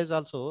have knowledge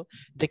also,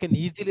 they can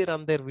easily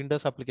run their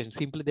Windows application.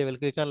 Simply they will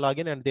click on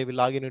login and they will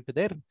log in into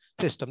their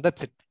system.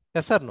 That's it.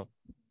 Yes or no?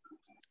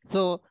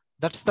 So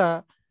that's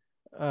why,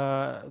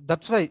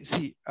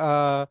 see,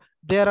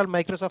 they are all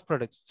Microsoft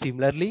products.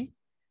 Similarly,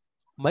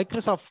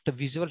 Microsoft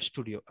Visual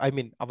Studio, I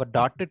mean, our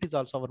 .NET is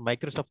also our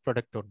Microsoft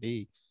product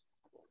only.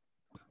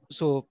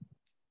 So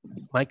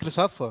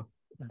Microsoft,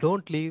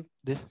 don't leave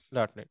this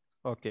 .NET.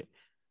 Okay.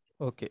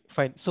 Okay,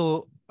 fine.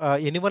 So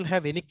anyone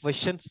have any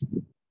questions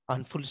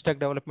on full stack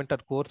development or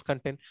course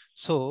content?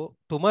 So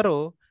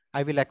tomorrow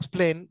I will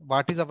explain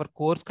what is our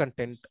course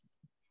content.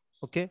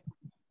 Okay.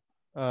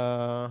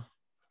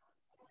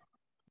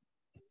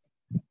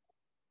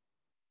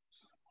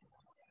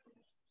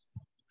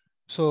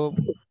 So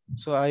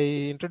I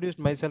introduced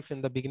myself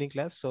in the beginning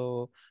class.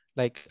 So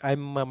like,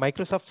 I'm a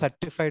Microsoft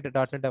certified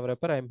 .NET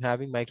developer. I'm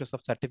having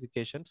Microsoft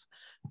certifications.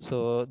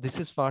 So this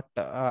is what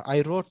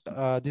I wrote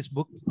this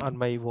book on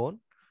my own.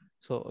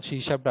 So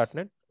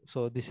csharp.net.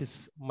 So this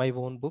is my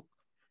own book.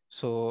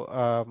 So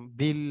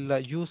we'll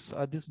use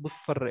this book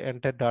for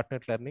entire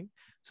 .NET learning.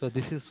 So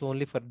this is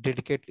only for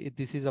dedicated.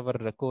 This is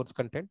our course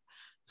content.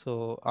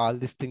 So all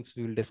these things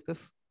we will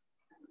discuss.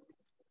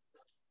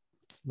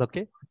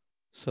 Okay.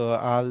 So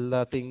all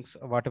the things,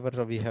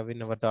 whatever we have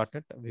in our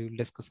 .NET, we will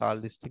discuss all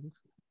these things.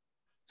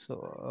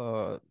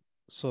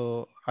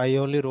 So I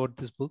only wrote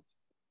this book.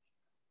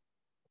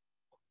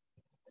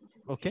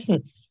 Okay.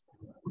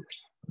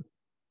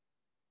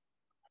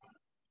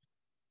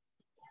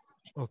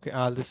 Okay.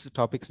 All these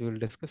topics we will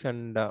discuss,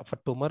 and for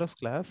tomorrow's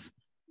class.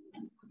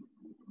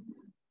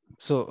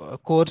 So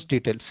course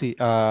details. See,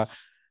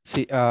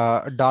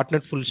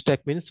 .NET full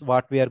stack means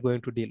what we are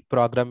going to deal.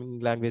 Programming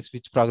language,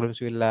 which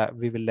programs we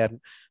will learn.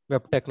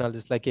 web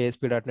technologies like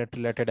ASP.NET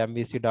related,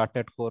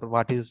 MVC.NET Core,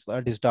 what is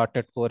this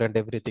 .NET Core and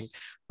everything,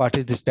 what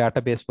is this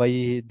database, why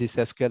this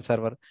SQL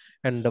Server,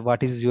 and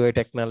what is UI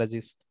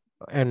technologies.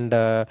 And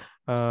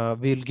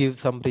we'll give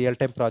some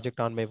real-time project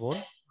on my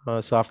own.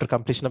 So after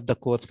completion of the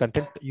course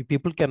content, you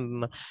people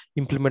can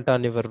implement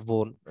on your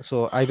own.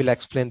 So I will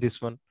explain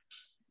this one.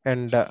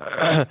 And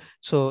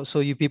so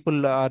you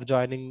people are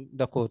joining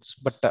the course,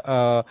 but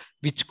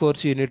which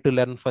course you need to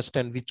learn first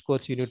and which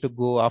course you need to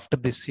go after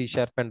this C#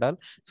 and all.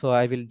 So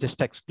I will just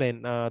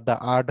explain the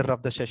order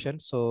of the session.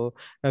 So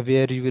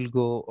where you will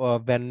go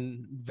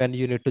when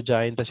you need to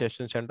join the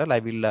sessions and all, I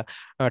will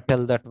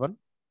tell that one.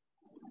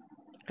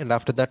 And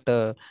after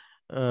that,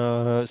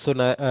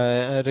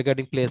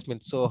 regarding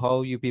placement, so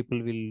how you people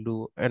will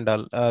do and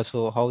all,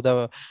 so how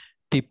the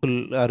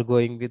people are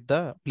going with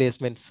the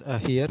placements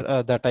here,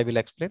 that I will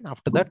explain.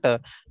 After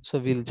that, so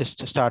we'll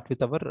just start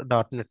with our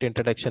 .NET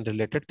introduction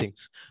related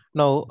things.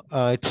 Now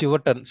it's your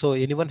turn. So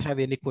anyone have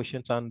any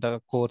questions on the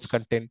course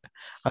content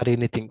or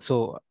anything?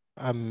 So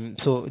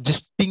so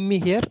just ping me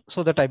here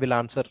so that I will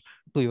answer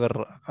to your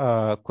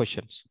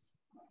questions.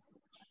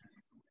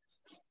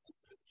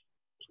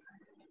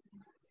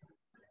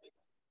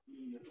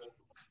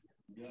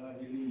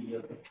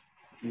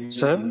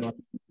 Sir,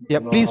 Yeah,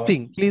 please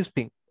ping,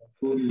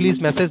 please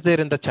message there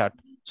in the chat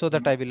so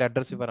that I will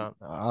address your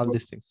all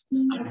these things.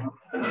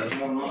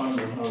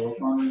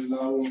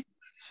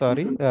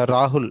 Sorry,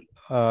 Rahul,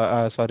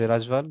 sorry,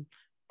 Rajwal.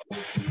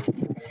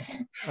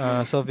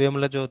 So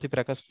Vyamala Jyoti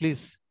Prakash,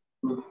 please.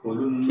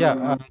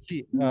 Yeah,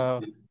 see,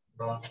 1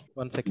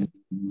 second.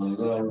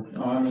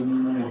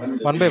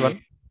 One by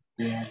one.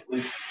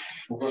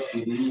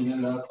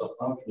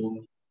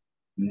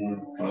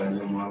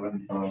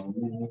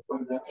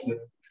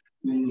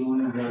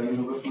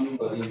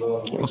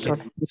 Okay.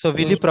 So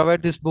will you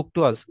provide this book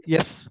to us?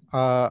 Yes,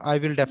 I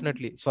will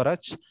definitely,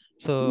 Swaraj.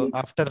 So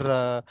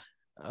after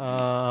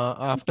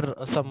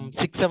some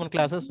 6-7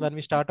 classes, when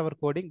we start our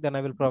coding, then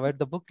I will provide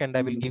the book and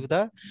I will give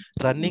the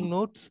running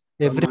notes,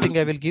 everything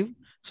I will give.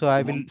 So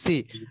I will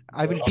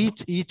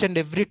teach each and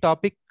every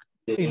topic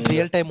in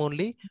real time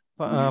only.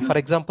 For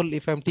example,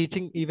 if I'm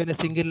teaching even a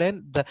single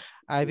line,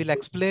 I will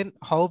explain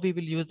how we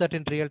will use that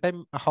in real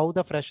time, how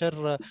the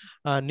fresher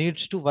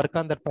needs to work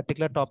on that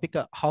particular topic,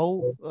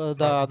 how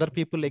the other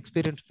people,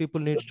 experienced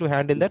people needs to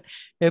handle that.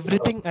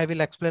 Everything I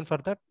will explain for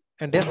that.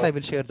 And yes, I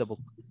will share the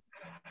book.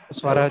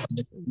 Swaraj,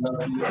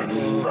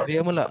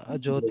 Vyamala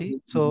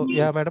Jyoti. So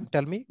yeah, madam,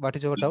 tell me what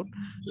is your doubt.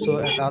 So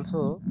and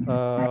also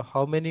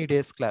how many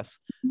days class?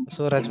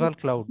 So Rajwal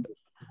Cloud.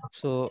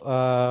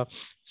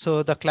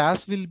 So the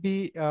class will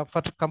be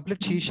for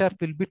complete C#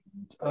 will be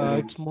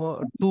it's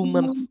more 2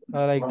 months,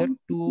 like that,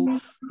 2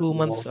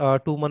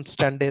 months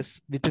 10 days.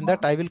 Within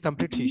that I will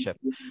complete C#.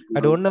 I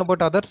don't know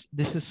about others.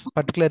 This is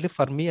particularly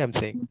for me, I'm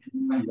saying.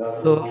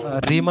 So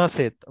Rima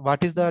said,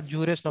 what is the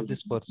duration of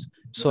this course?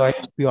 So I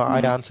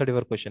answered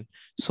your question.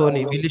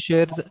 Sony, will you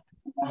share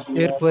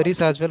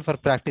queries as well for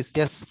practice?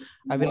 Yes,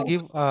 I will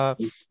give. I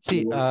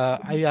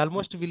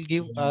almost will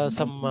give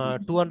some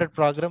 200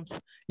 programs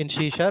in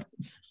C#.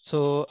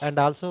 So and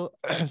also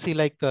see,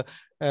 like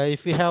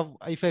if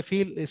I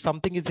feel if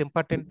something is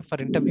important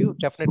for interview,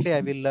 definitely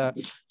I will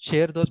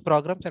share those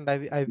programs and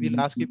I will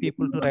ask you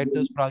people to write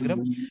those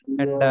programs.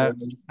 And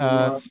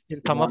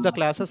in some of the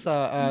classes,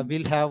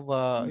 we'll have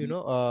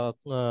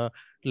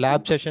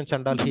lab sessions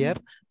and all here.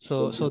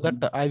 So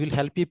that I will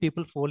help you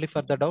people fully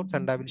for the doubts,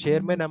 and I will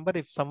share my number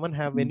if someone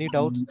have any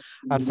doubts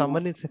or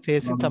someone is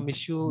facing some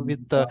issue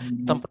with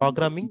some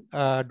programming.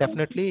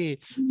 Definitely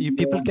you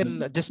people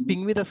can just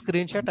ping me the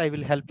screenshot. I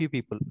will help you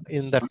people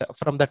in that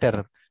from that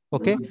error.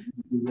 Okay.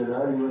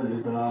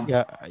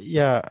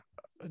 Yeah,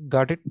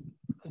 got it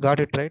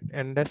right.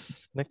 And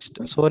that's next.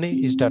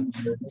 Sony is done.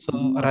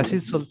 So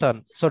Rashid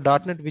Sultan. So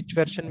 .NET, which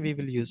version we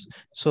will use?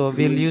 So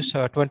we'll use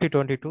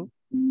 2022.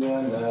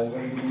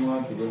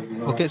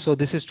 Okay, so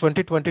this is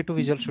 2022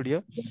 Visual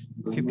Studio.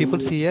 If you people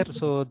see here,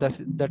 so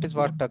that is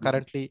what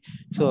currently.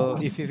 So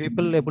if you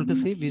people able to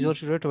see Visual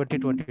Studio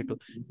 2022,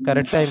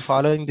 currently I'm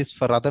following this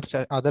for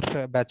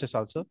other batches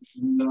also.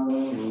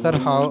 Sir,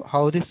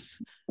 how this?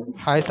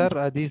 Hi sir,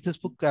 is this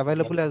book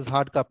available as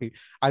hard copy?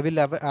 I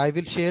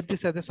will share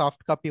this as a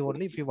soft copy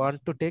only. If you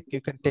want to take,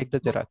 you can take the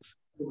Xerox.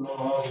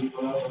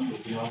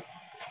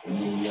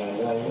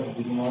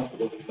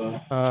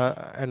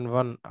 And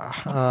one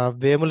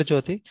Vemula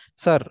Jyoti,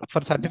 sir,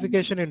 for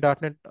certification in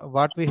 .NET,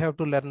 what we have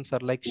to learn, sir,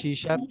 like C#.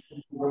 So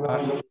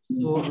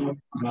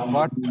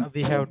what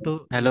we have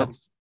to Hello. learn.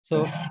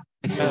 So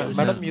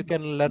madam, you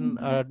can learn,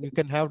 you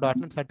can have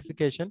 .NET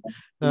certification.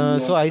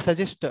 So I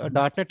suggest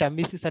 .NET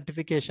MVC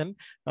certification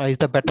is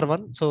the better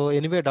one. So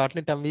anyway,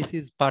 .NET MVC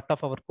is part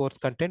of our course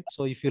content.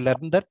 So if you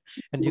learn that,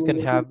 and you can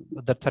have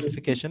that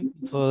certification,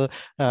 so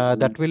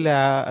that will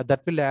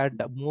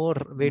add more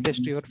weightage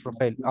to your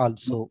profile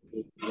also.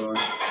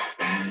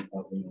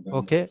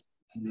 Okay,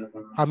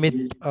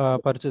 Amit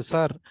Parchu,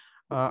 sir,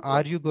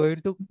 are you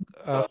going to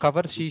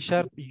cover C#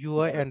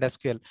 UI and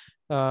SQL?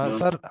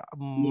 Sir,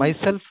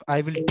 myself,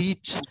 I will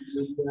teach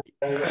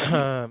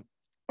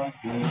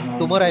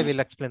Tomorrow I will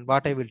explain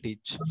what I will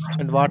teach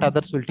and what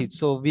others will teach.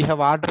 So we have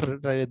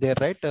order there,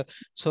 right?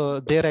 So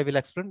there I will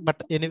explain.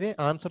 But anyway,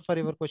 answer for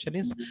your question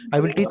is I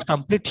will teach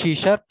complete C#.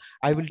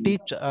 I will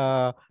teach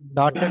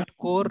 .NET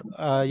Core,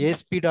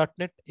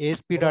 ASP.NET,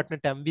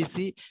 ASP.NET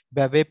MVC,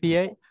 Web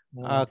API,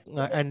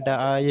 and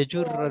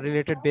Azure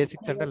related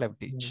basics and all I will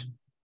teach.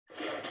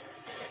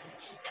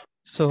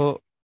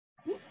 So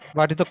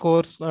what is the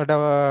course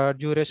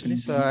duration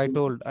is I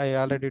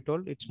already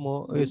told it's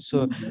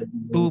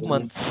 2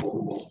 months.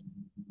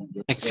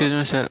 Excuse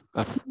me, sir.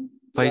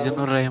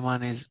 Faizanur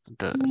Rahman is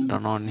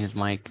done on his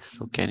mic,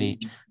 so can he?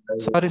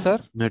 Sorry, sir.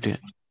 Mute it.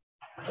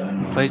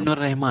 Faizanur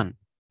Rahman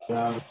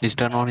is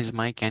turned on his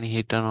mic. Can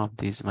he turn off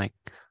this mic?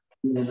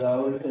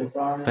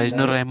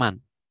 Faizanur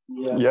Rahman.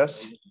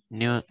 Yes.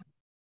 Your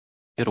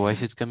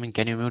voice is coming.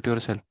 Can you mute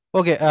yourself?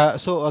 Okay.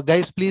 So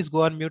guys, please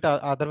go on mute.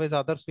 Otherwise,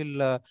 others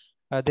will.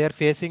 They are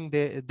facing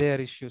their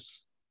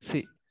issues.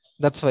 See,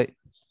 that's why.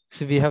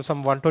 See, we have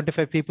some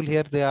 125 people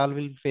here. They all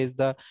will face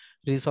the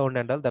resound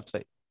and all. That's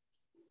why.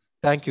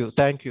 Thank you.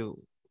 Thank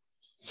you.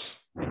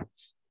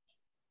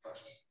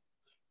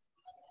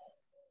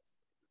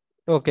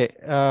 Okay.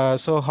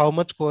 So how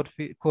much course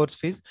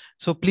fees?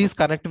 So please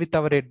connect with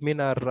our admin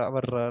or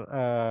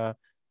our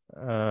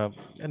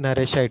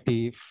Naresh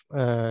IT,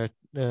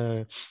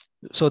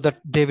 so that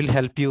they will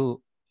help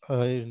you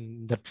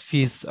in that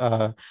fees.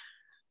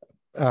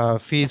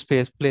 Fees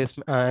fees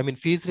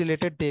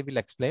related they will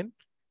explain.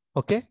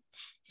 Okay.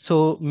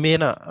 So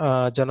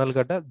MENA General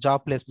Gada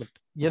job placement.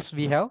 Yes,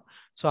 we have.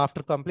 So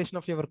after completion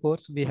of your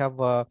course, we have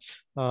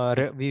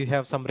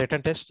some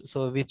written tests.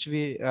 So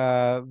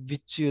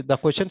the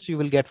questions you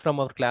will get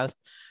from our class.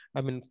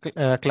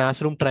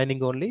 Classroom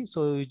training only.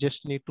 So you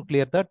just need to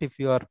clear that. If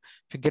you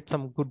get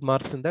some good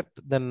marks in that,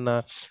 then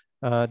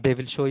they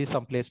will show you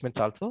some placements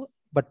also.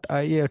 But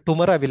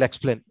tomorrow I will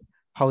explain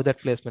how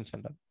that placements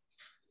and all.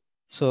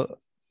 So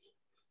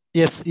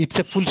yes, it's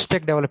a full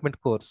stack development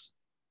course.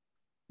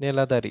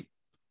 Neladari.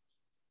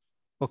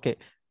 Okay.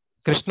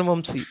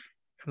 Krishnavamsi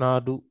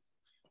Nadu.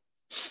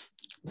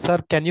 Sir,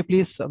 can you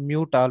please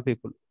mute all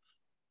people?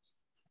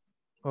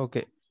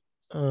 Okay.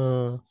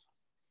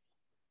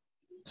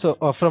 So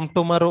from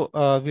tomorrow,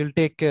 we'll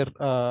take care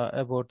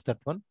about that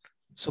one.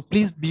 So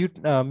please mute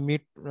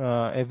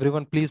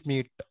everyone. Please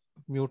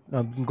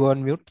go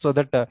on mute so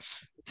that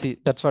see,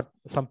 that's what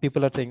some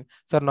people are saying.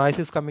 Sir, noise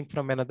is coming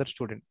from another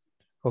student.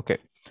 Okay.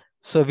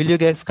 So will you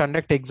guys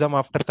conduct exam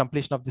after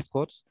completion of this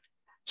course?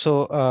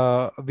 So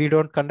we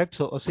don't conduct.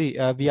 So see,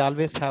 we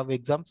always have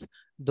exams.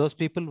 Those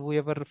people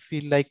whoever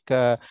feel like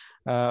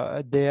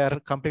they are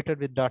completed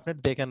with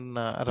 .NET, they can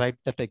write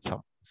that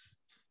exam.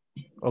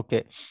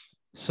 Okay.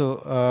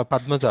 So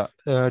Padmaja,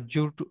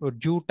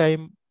 due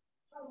time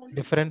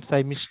difference,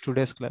 I missed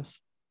today's class.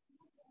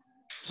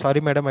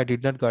 Sorry, madam, I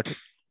did not got it.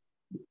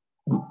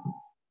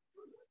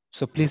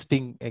 So please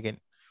ping again.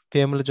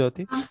 Payamala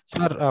Jyoti.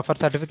 Sir, for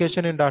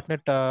certification in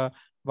 .NET,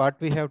 what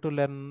we have to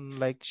learn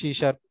like C#.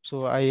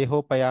 So I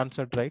hope I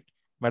answered right,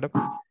 madam.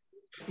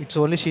 It's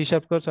only C#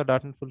 course or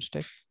 .NET full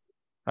stack.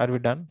 Are we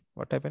done?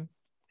 What happened?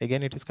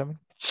 Again, it is coming.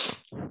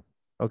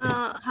 Okay.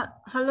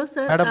 Hello,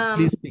 sir. Madam,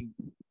 please ping.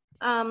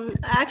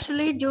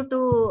 Actually, due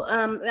to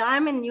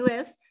I'm in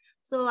US,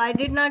 so I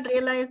did not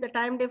realize the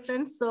time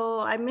difference.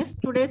 So I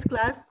missed today's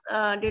class.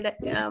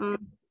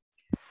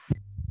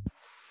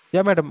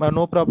 Yeah, madam,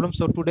 no problem.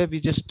 So today we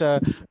just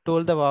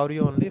told the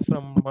audio only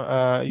from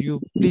you.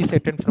 Please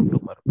attend from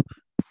tomorrow.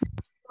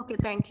 Okay,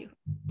 thank you.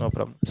 No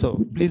problem.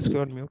 So please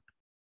go on mute.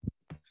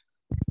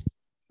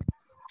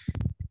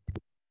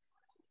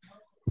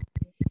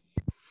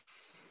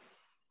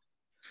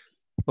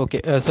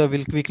 Okay, so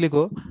we'll quickly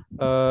go.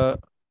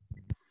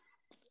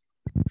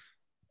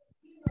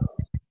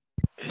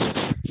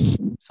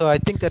 So I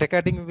think the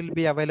recording will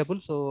be available.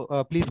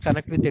 So please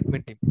connect with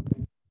admin team.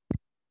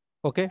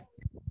 Okay.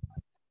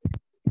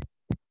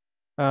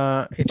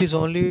 It is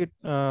only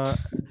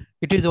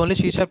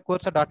C#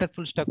 course or .NET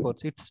full stack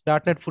course. It's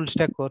 .NET full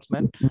stack course,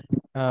 man.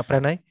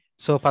 Pranay.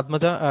 So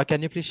Padmaja,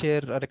 can you please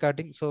share a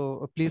recording?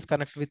 So please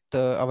connect with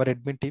our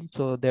admin team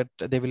so that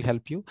they will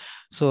help you.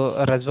 So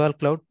Razwal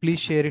Cloud, please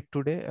share it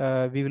today.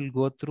 We will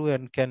go through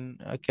and can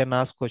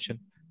ask question.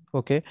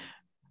 Okay.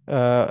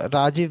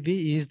 Rajiv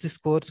V, is this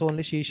course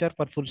only C#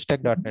 or full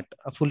stack .NET?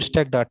 Full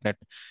stack .NET.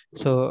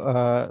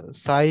 So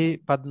Sai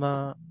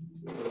Padmaniti.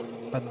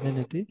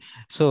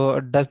 So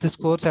does this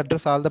course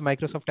address all the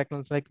Microsoft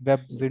technologies like web,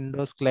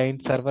 Windows,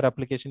 client, server,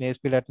 application,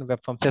 ASP.NET,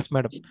 web forms? Yes,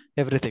 madam.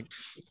 Everything.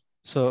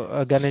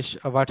 So Ganesh,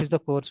 what is the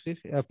course fee?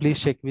 Please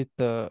check with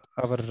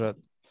our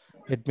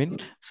admin.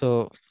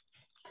 So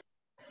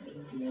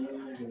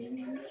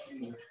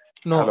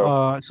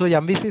no, so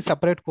MVC is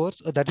separate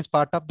course that is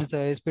part of this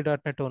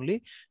ASP.NET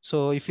only.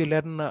 So if you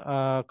learn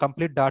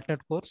complete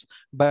 .NET course,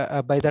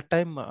 by that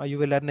time you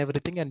will learn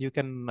everything and you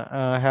can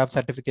have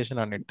certification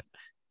on it.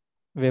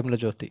 Vemla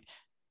Jyoti.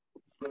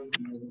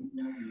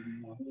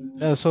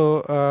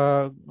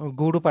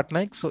 Gudu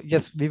Patnaik. So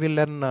yes, we will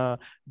learn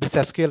this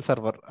SQL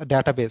server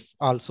database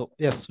also.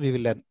 Yes, we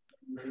will learn.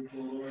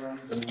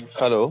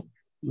 Hello.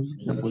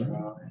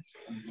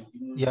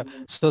 Yeah.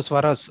 So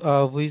Swaras,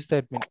 who is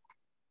the admin?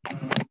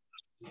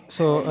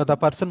 So the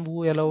person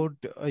who allowed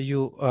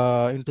you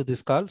into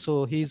this call,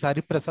 so he is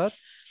Hari Prasad.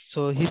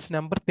 So his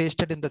number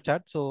pasted in the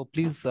chat. So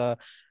please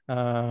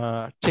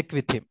check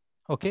with him.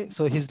 Okay.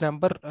 So his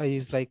number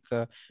is like.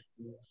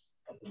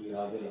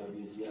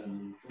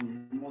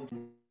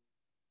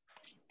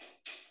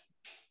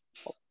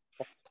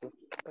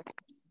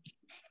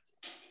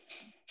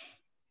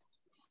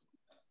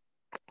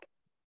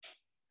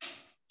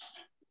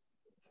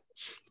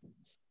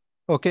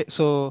 Okay.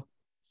 So.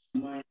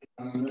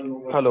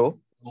 Hello.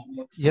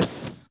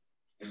 Yes.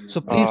 So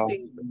please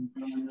be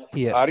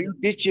here. Are you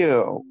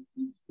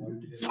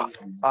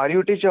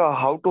teach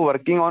how to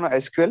working on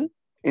SQL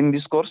in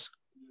this course?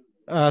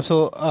 As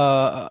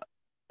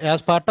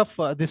part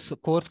of this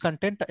course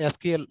content,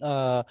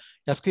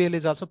 SQL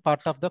is also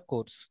part of the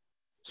course.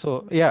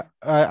 So yeah,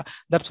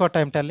 that's what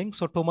I'm telling.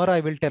 So tomorrow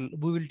we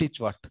will teach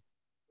what.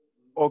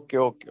 Okay.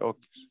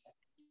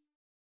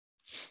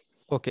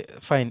 Okay,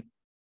 fine.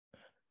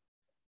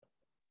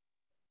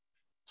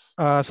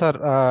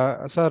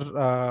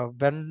 Sir,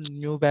 when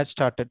new batch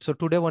started? So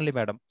today only,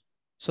 madam.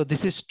 So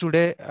this is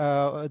today.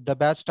 The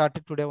batch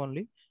started today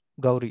only.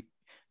 Gauri.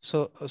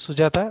 So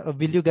Sujata,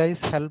 will you guys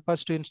help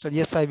us to install?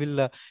 Yes, I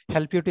will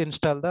help you to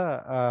install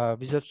the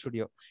Visual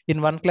Studio.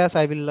 In one class,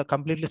 I will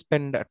completely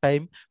spend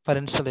time for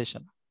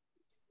installation.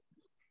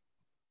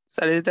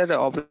 Sir, is that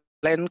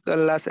offline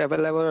class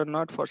available or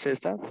not for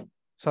csharp?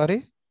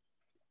 Sorry?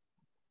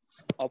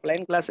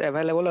 Offline class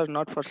available or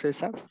not for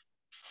csharp?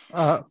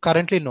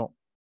 Currently, no.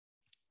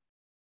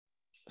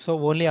 So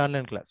only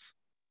online class.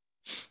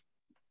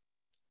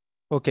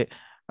 Okay.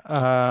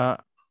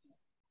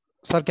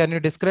 Sir, can you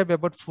describe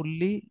about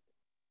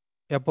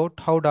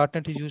how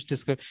 .NET is used?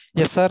 Describe.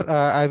 Yes, sir.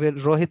 I will.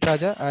 Rohit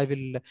Raja. I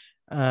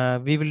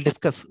will. We will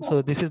discuss.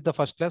 So this is the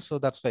first class. So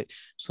that's why.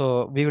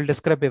 So we will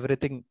describe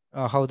everything.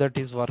 How that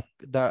is work.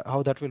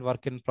 How that will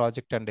work in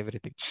project and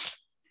everything.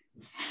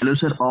 Hello,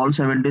 sir. All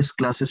 7 days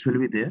classes will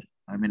be there.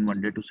 I mean,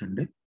 Monday to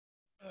Sunday.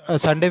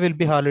 Sunday will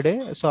be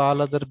holiday. So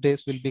all other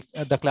days will be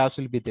the class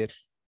will be there.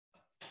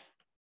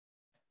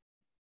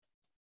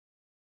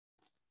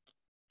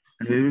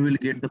 And where we will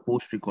get the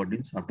post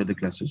recordings after the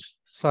classes?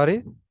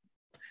 Sorry?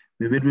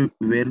 Where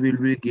will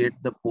we get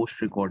the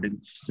post recording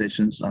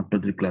sessions after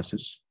the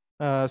classes?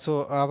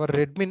 So our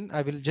admin,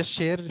 I will just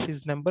share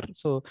his number.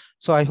 So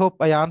I hope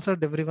I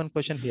answered everyone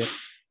question here.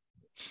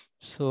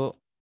 So,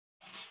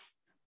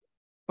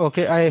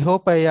 okay, I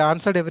hope I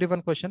answered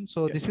everyone question.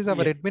 So this is our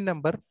admin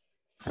number.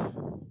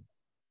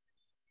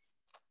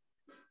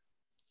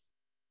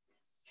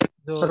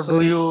 So, Sir,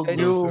 do you guys,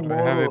 give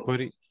more? I have a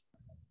query.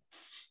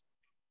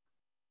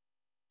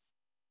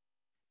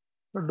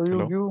 Do you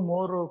Hello? give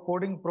more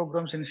coding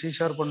programs in C#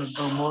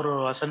 and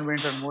more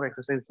assignment and more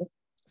exercises?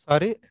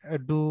 Sorry,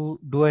 do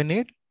I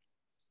need?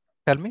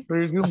 Tell me. Do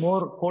you give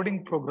more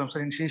coding programs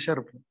in C#?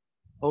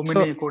 How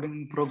many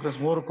coding programs?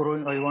 More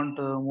coding. I want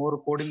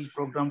more coding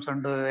programs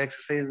and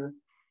exercise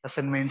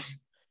assignments.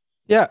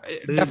 Yeah,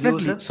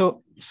 definitely.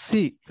 So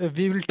see,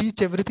 we will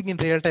teach everything in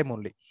real time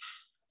only.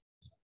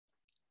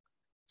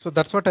 So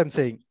that's what I'm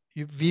saying.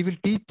 We will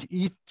teach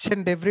each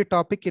and every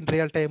topic in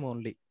real time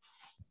only.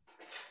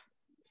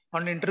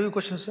 On interview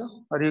questions, sir,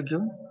 are you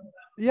giving?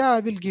 Yeah, I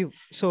will give.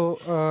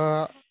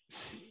 So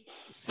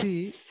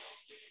see,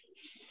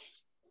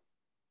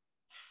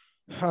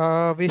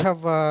 we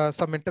have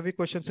some interview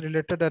questions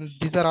related, and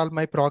these are all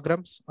my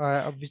programs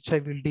which I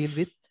will deal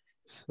with.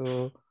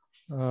 So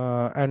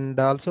and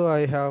also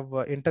I have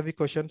interview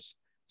questions.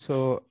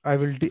 So I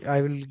will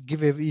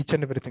give each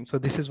and everything. So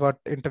this is what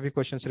interview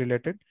questions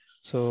related.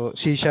 So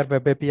C#,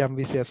 Web API,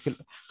 MVC, SQL.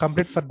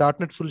 Complete for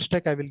 .NET full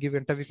stack, I will give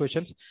interview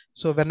questions.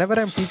 So whenever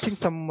I'm teaching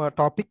some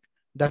topic,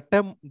 that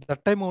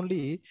time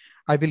only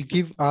I will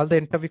give all the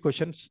interview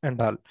questions and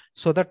all,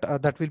 so that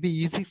that will be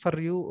easy for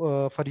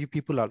you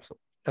people also.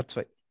 That's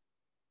why.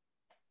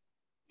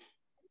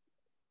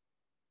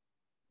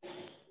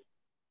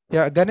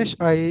 Yeah, Ganesh,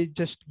 I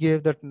just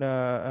gave that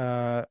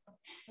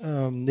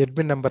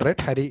admin number, right?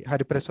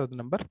 Hari Prasad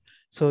number.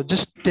 So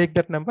just take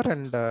that number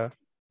and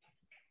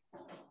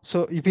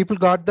so you people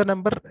got the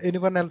number.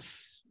 Anyone else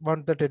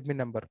want that admin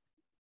number?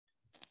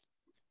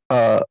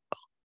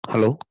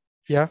 Hello.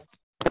 Yeah.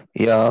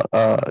 Yeah.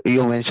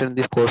 You mentioned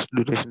this course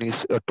duration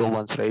is 2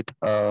 months, right?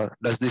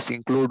 Does this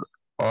include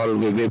all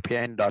Web API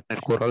and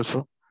 .NET Core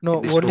also?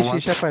 No,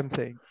 only C# I'm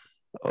saying.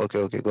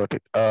 Okay, got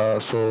it.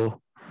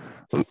 So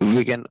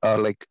we can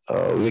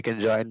we can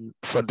join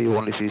for the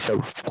only C#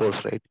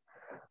 course, right?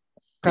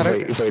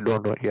 Correct. If I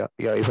don't want,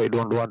 if I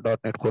don't want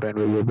 .NET Core and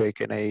Web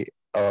API,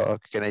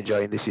 can I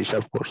join the C#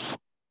 course?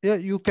 Yeah,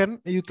 you can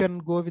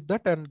go with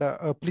that, and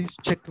please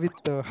check with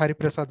Hari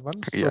Prasad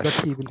once, so that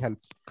he will help.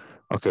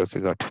 Okay,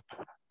 got it.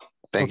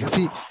 Thank you.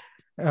 See,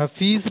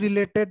 fees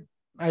related,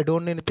 I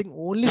don't know anything.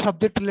 Only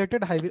subject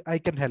related, I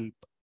can help.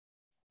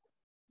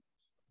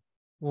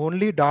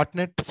 Only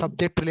 .NET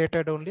subject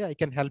related only I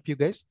can help you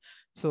guys.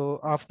 So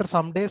after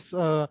some days,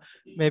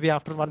 maybe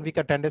after 1 week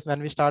or 10 days,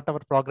 when we start our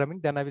programming,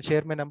 then I will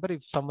share my number.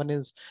 If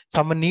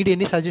someone need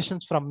any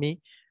suggestions from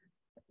me,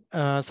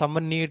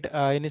 someone need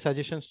any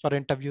suggestions for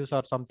interviews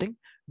or something,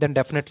 then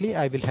definitely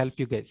I will help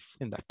you guys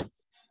in that.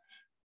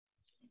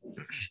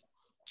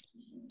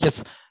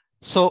 Yes.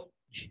 So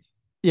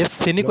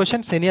yes, any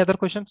questions? Any other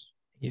questions?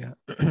 Yeah.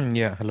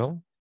 Yeah.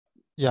 Hello.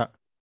 Yeah.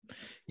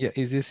 Yeah.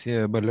 Is this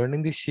by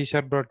learning this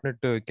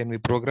csharp.net, can we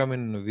program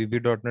in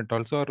VB.net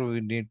also, or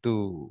we need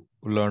to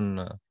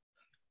learn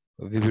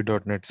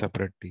VB.net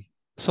separately?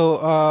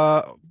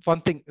 So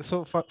one thing.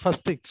 So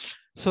first thing.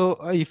 So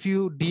if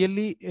you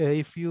really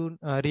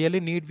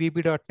need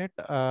VB.net,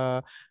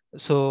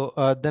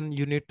 then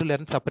you need to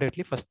learn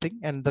separately, first thing.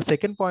 And the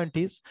second point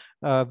is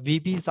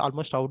VB is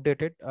almost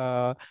outdated.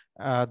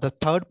 The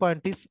third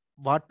point is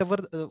whatever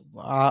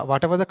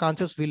the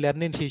concepts we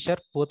learn in C#,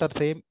 both are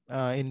same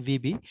in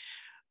VB.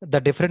 The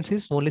difference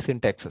is only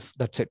syntaxes.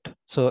 That's it.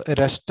 So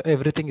rest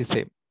everything is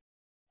same.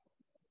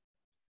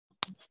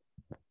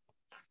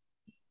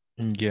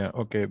 Yeah,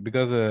 okay.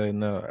 Because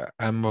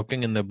I'm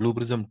working in the Blue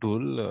Prism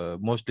tool.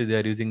 Mostly they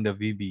are using the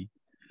VB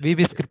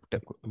script.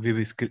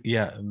 VB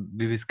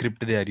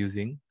script they are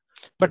using.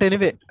 But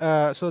anyway,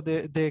 so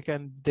they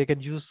can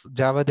use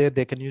Java there,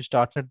 they can use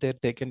 .NET there,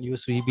 they can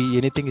use VB.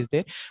 Anything is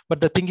there. But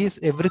the thing is,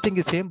 everything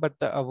is same. But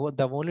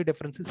the only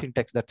difference is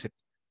syntax. That's it.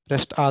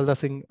 Rest all the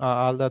things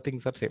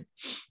are same.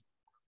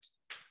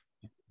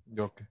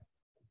 Okay.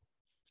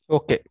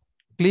 Okay.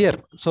 Clear.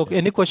 So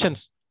any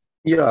questions?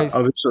 Yeah,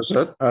 Avishwa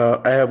sir.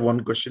 I have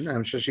one question.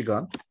 I'm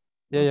Shashikant.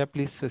 Yeah,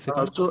 please.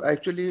 So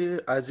actually,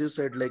 as you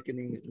said, like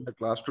in the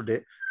class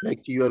today,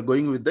 like you are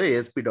going with the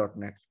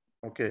ASP.NET.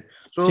 Okay.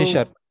 So C#.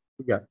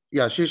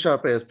 Yeah, C#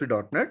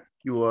 ASP.NET.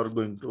 You are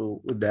going to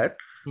with that.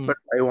 But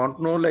I want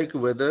to know like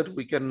whether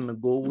we can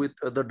go with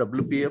the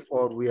WPF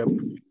or we have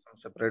to make some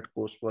separate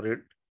course for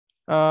it.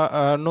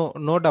 No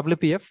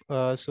WPF.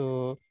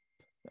 So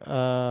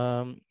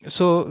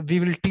we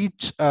will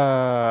teach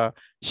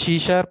C#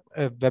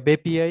 Web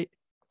API,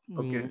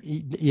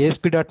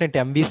 ASP.NET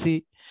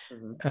MVC,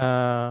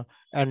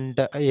 and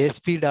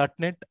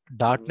ASP.NET,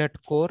 .NET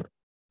Core,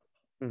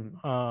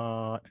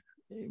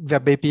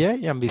 Web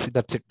API, MVC.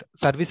 That's it.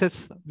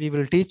 Services we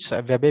will teach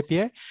Web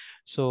API.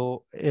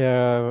 So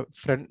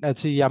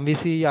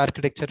MVC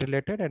architecture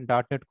related and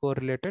 .NET Core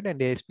related and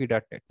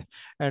ASP.NET.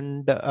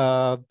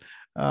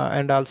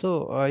 And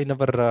also in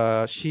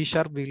our C#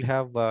 we'll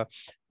have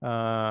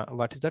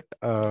what is that?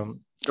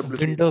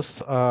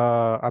 Windows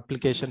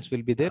applications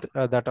will be there.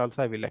 That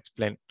also I will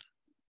explain.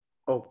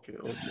 Okay.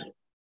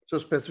 So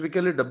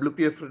specifically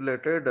WPF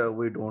related,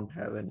 we don't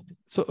have anything.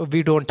 So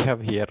we don't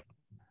have here.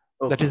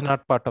 Okay. That is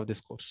not part of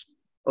this course.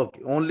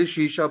 Okay, only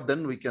C#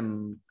 then we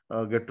can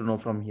get to know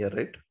from here,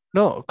 right?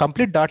 No,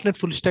 complete .NET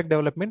full stack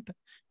development.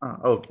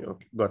 Okay,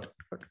 got it.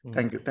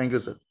 Thank you,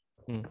 sir.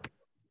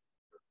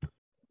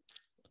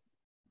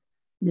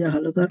 Yeah,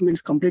 hello sir.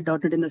 Means complete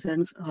 .NET in the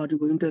sense, are you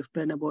going to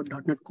explain about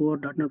 .NET Core,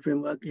 .NET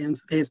Framework,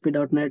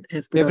 ASP.NET,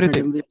 ASP.NET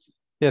everything? MVC?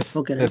 Yes.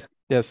 Okay. Right?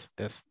 Yes.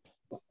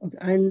 Okay.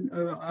 And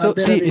so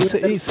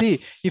see,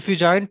 if you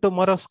join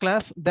tomorrow's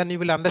class, then you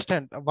will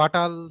understand what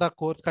all the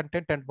course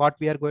content and what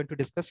we are going to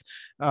discuss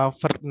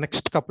for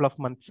next couple of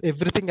months.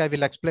 Everything I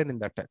will explain in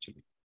that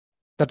actually.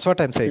 That's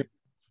what I'm saying.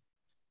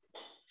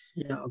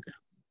 Yeah. Okay.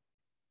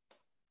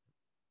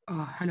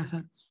 Hello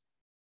sir.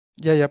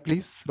 Yeah.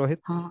 Please, Rohit.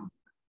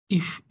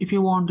 If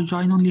you want to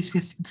join only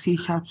C#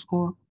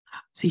 core,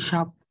 C#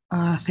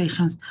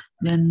 sessions,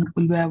 then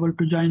we'll be able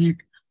to join it,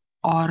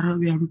 or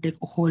we have to take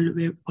a whole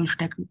full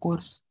stack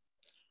course.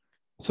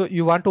 So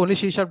you want only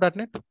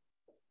C#.NET?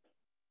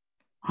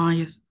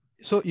 Yes.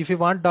 So if you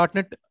want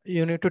 .NET,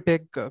 you need to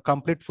take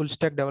complete full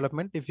stack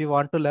development. If you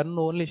want to learn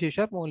only C#,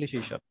 only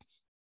C#.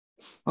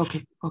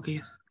 Okay.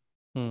 Yes.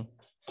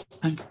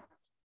 Thank you.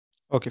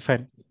 Okay,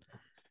 fine.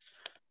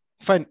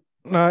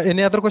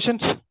 Any other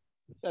questions?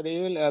 So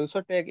we will also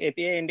take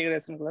API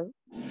integration class.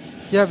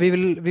 Yeah, we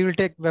will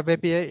take Web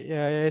API,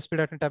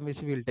 ASP.NET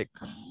MVC we will take.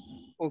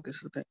 Okay,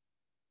 sir. Thank you.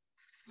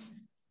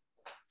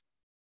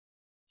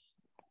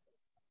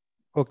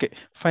 Okay,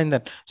 fine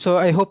then. So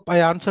I hope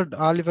I answered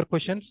all your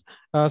questions.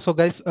 So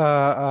guys,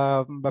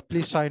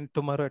 please join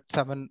tomorrow at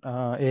 7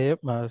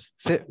 a.m.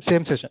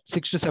 Same session,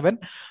 6 to 7,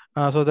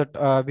 so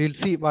that we'll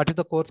see what is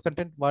the course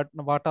content, what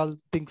all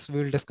things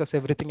we will discuss.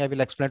 Everything I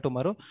will explain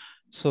tomorrow.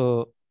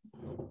 So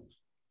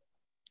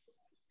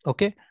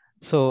okay,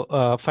 so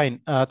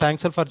fine.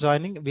 Thanks all for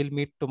joining. We'll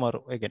meet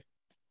tomorrow again.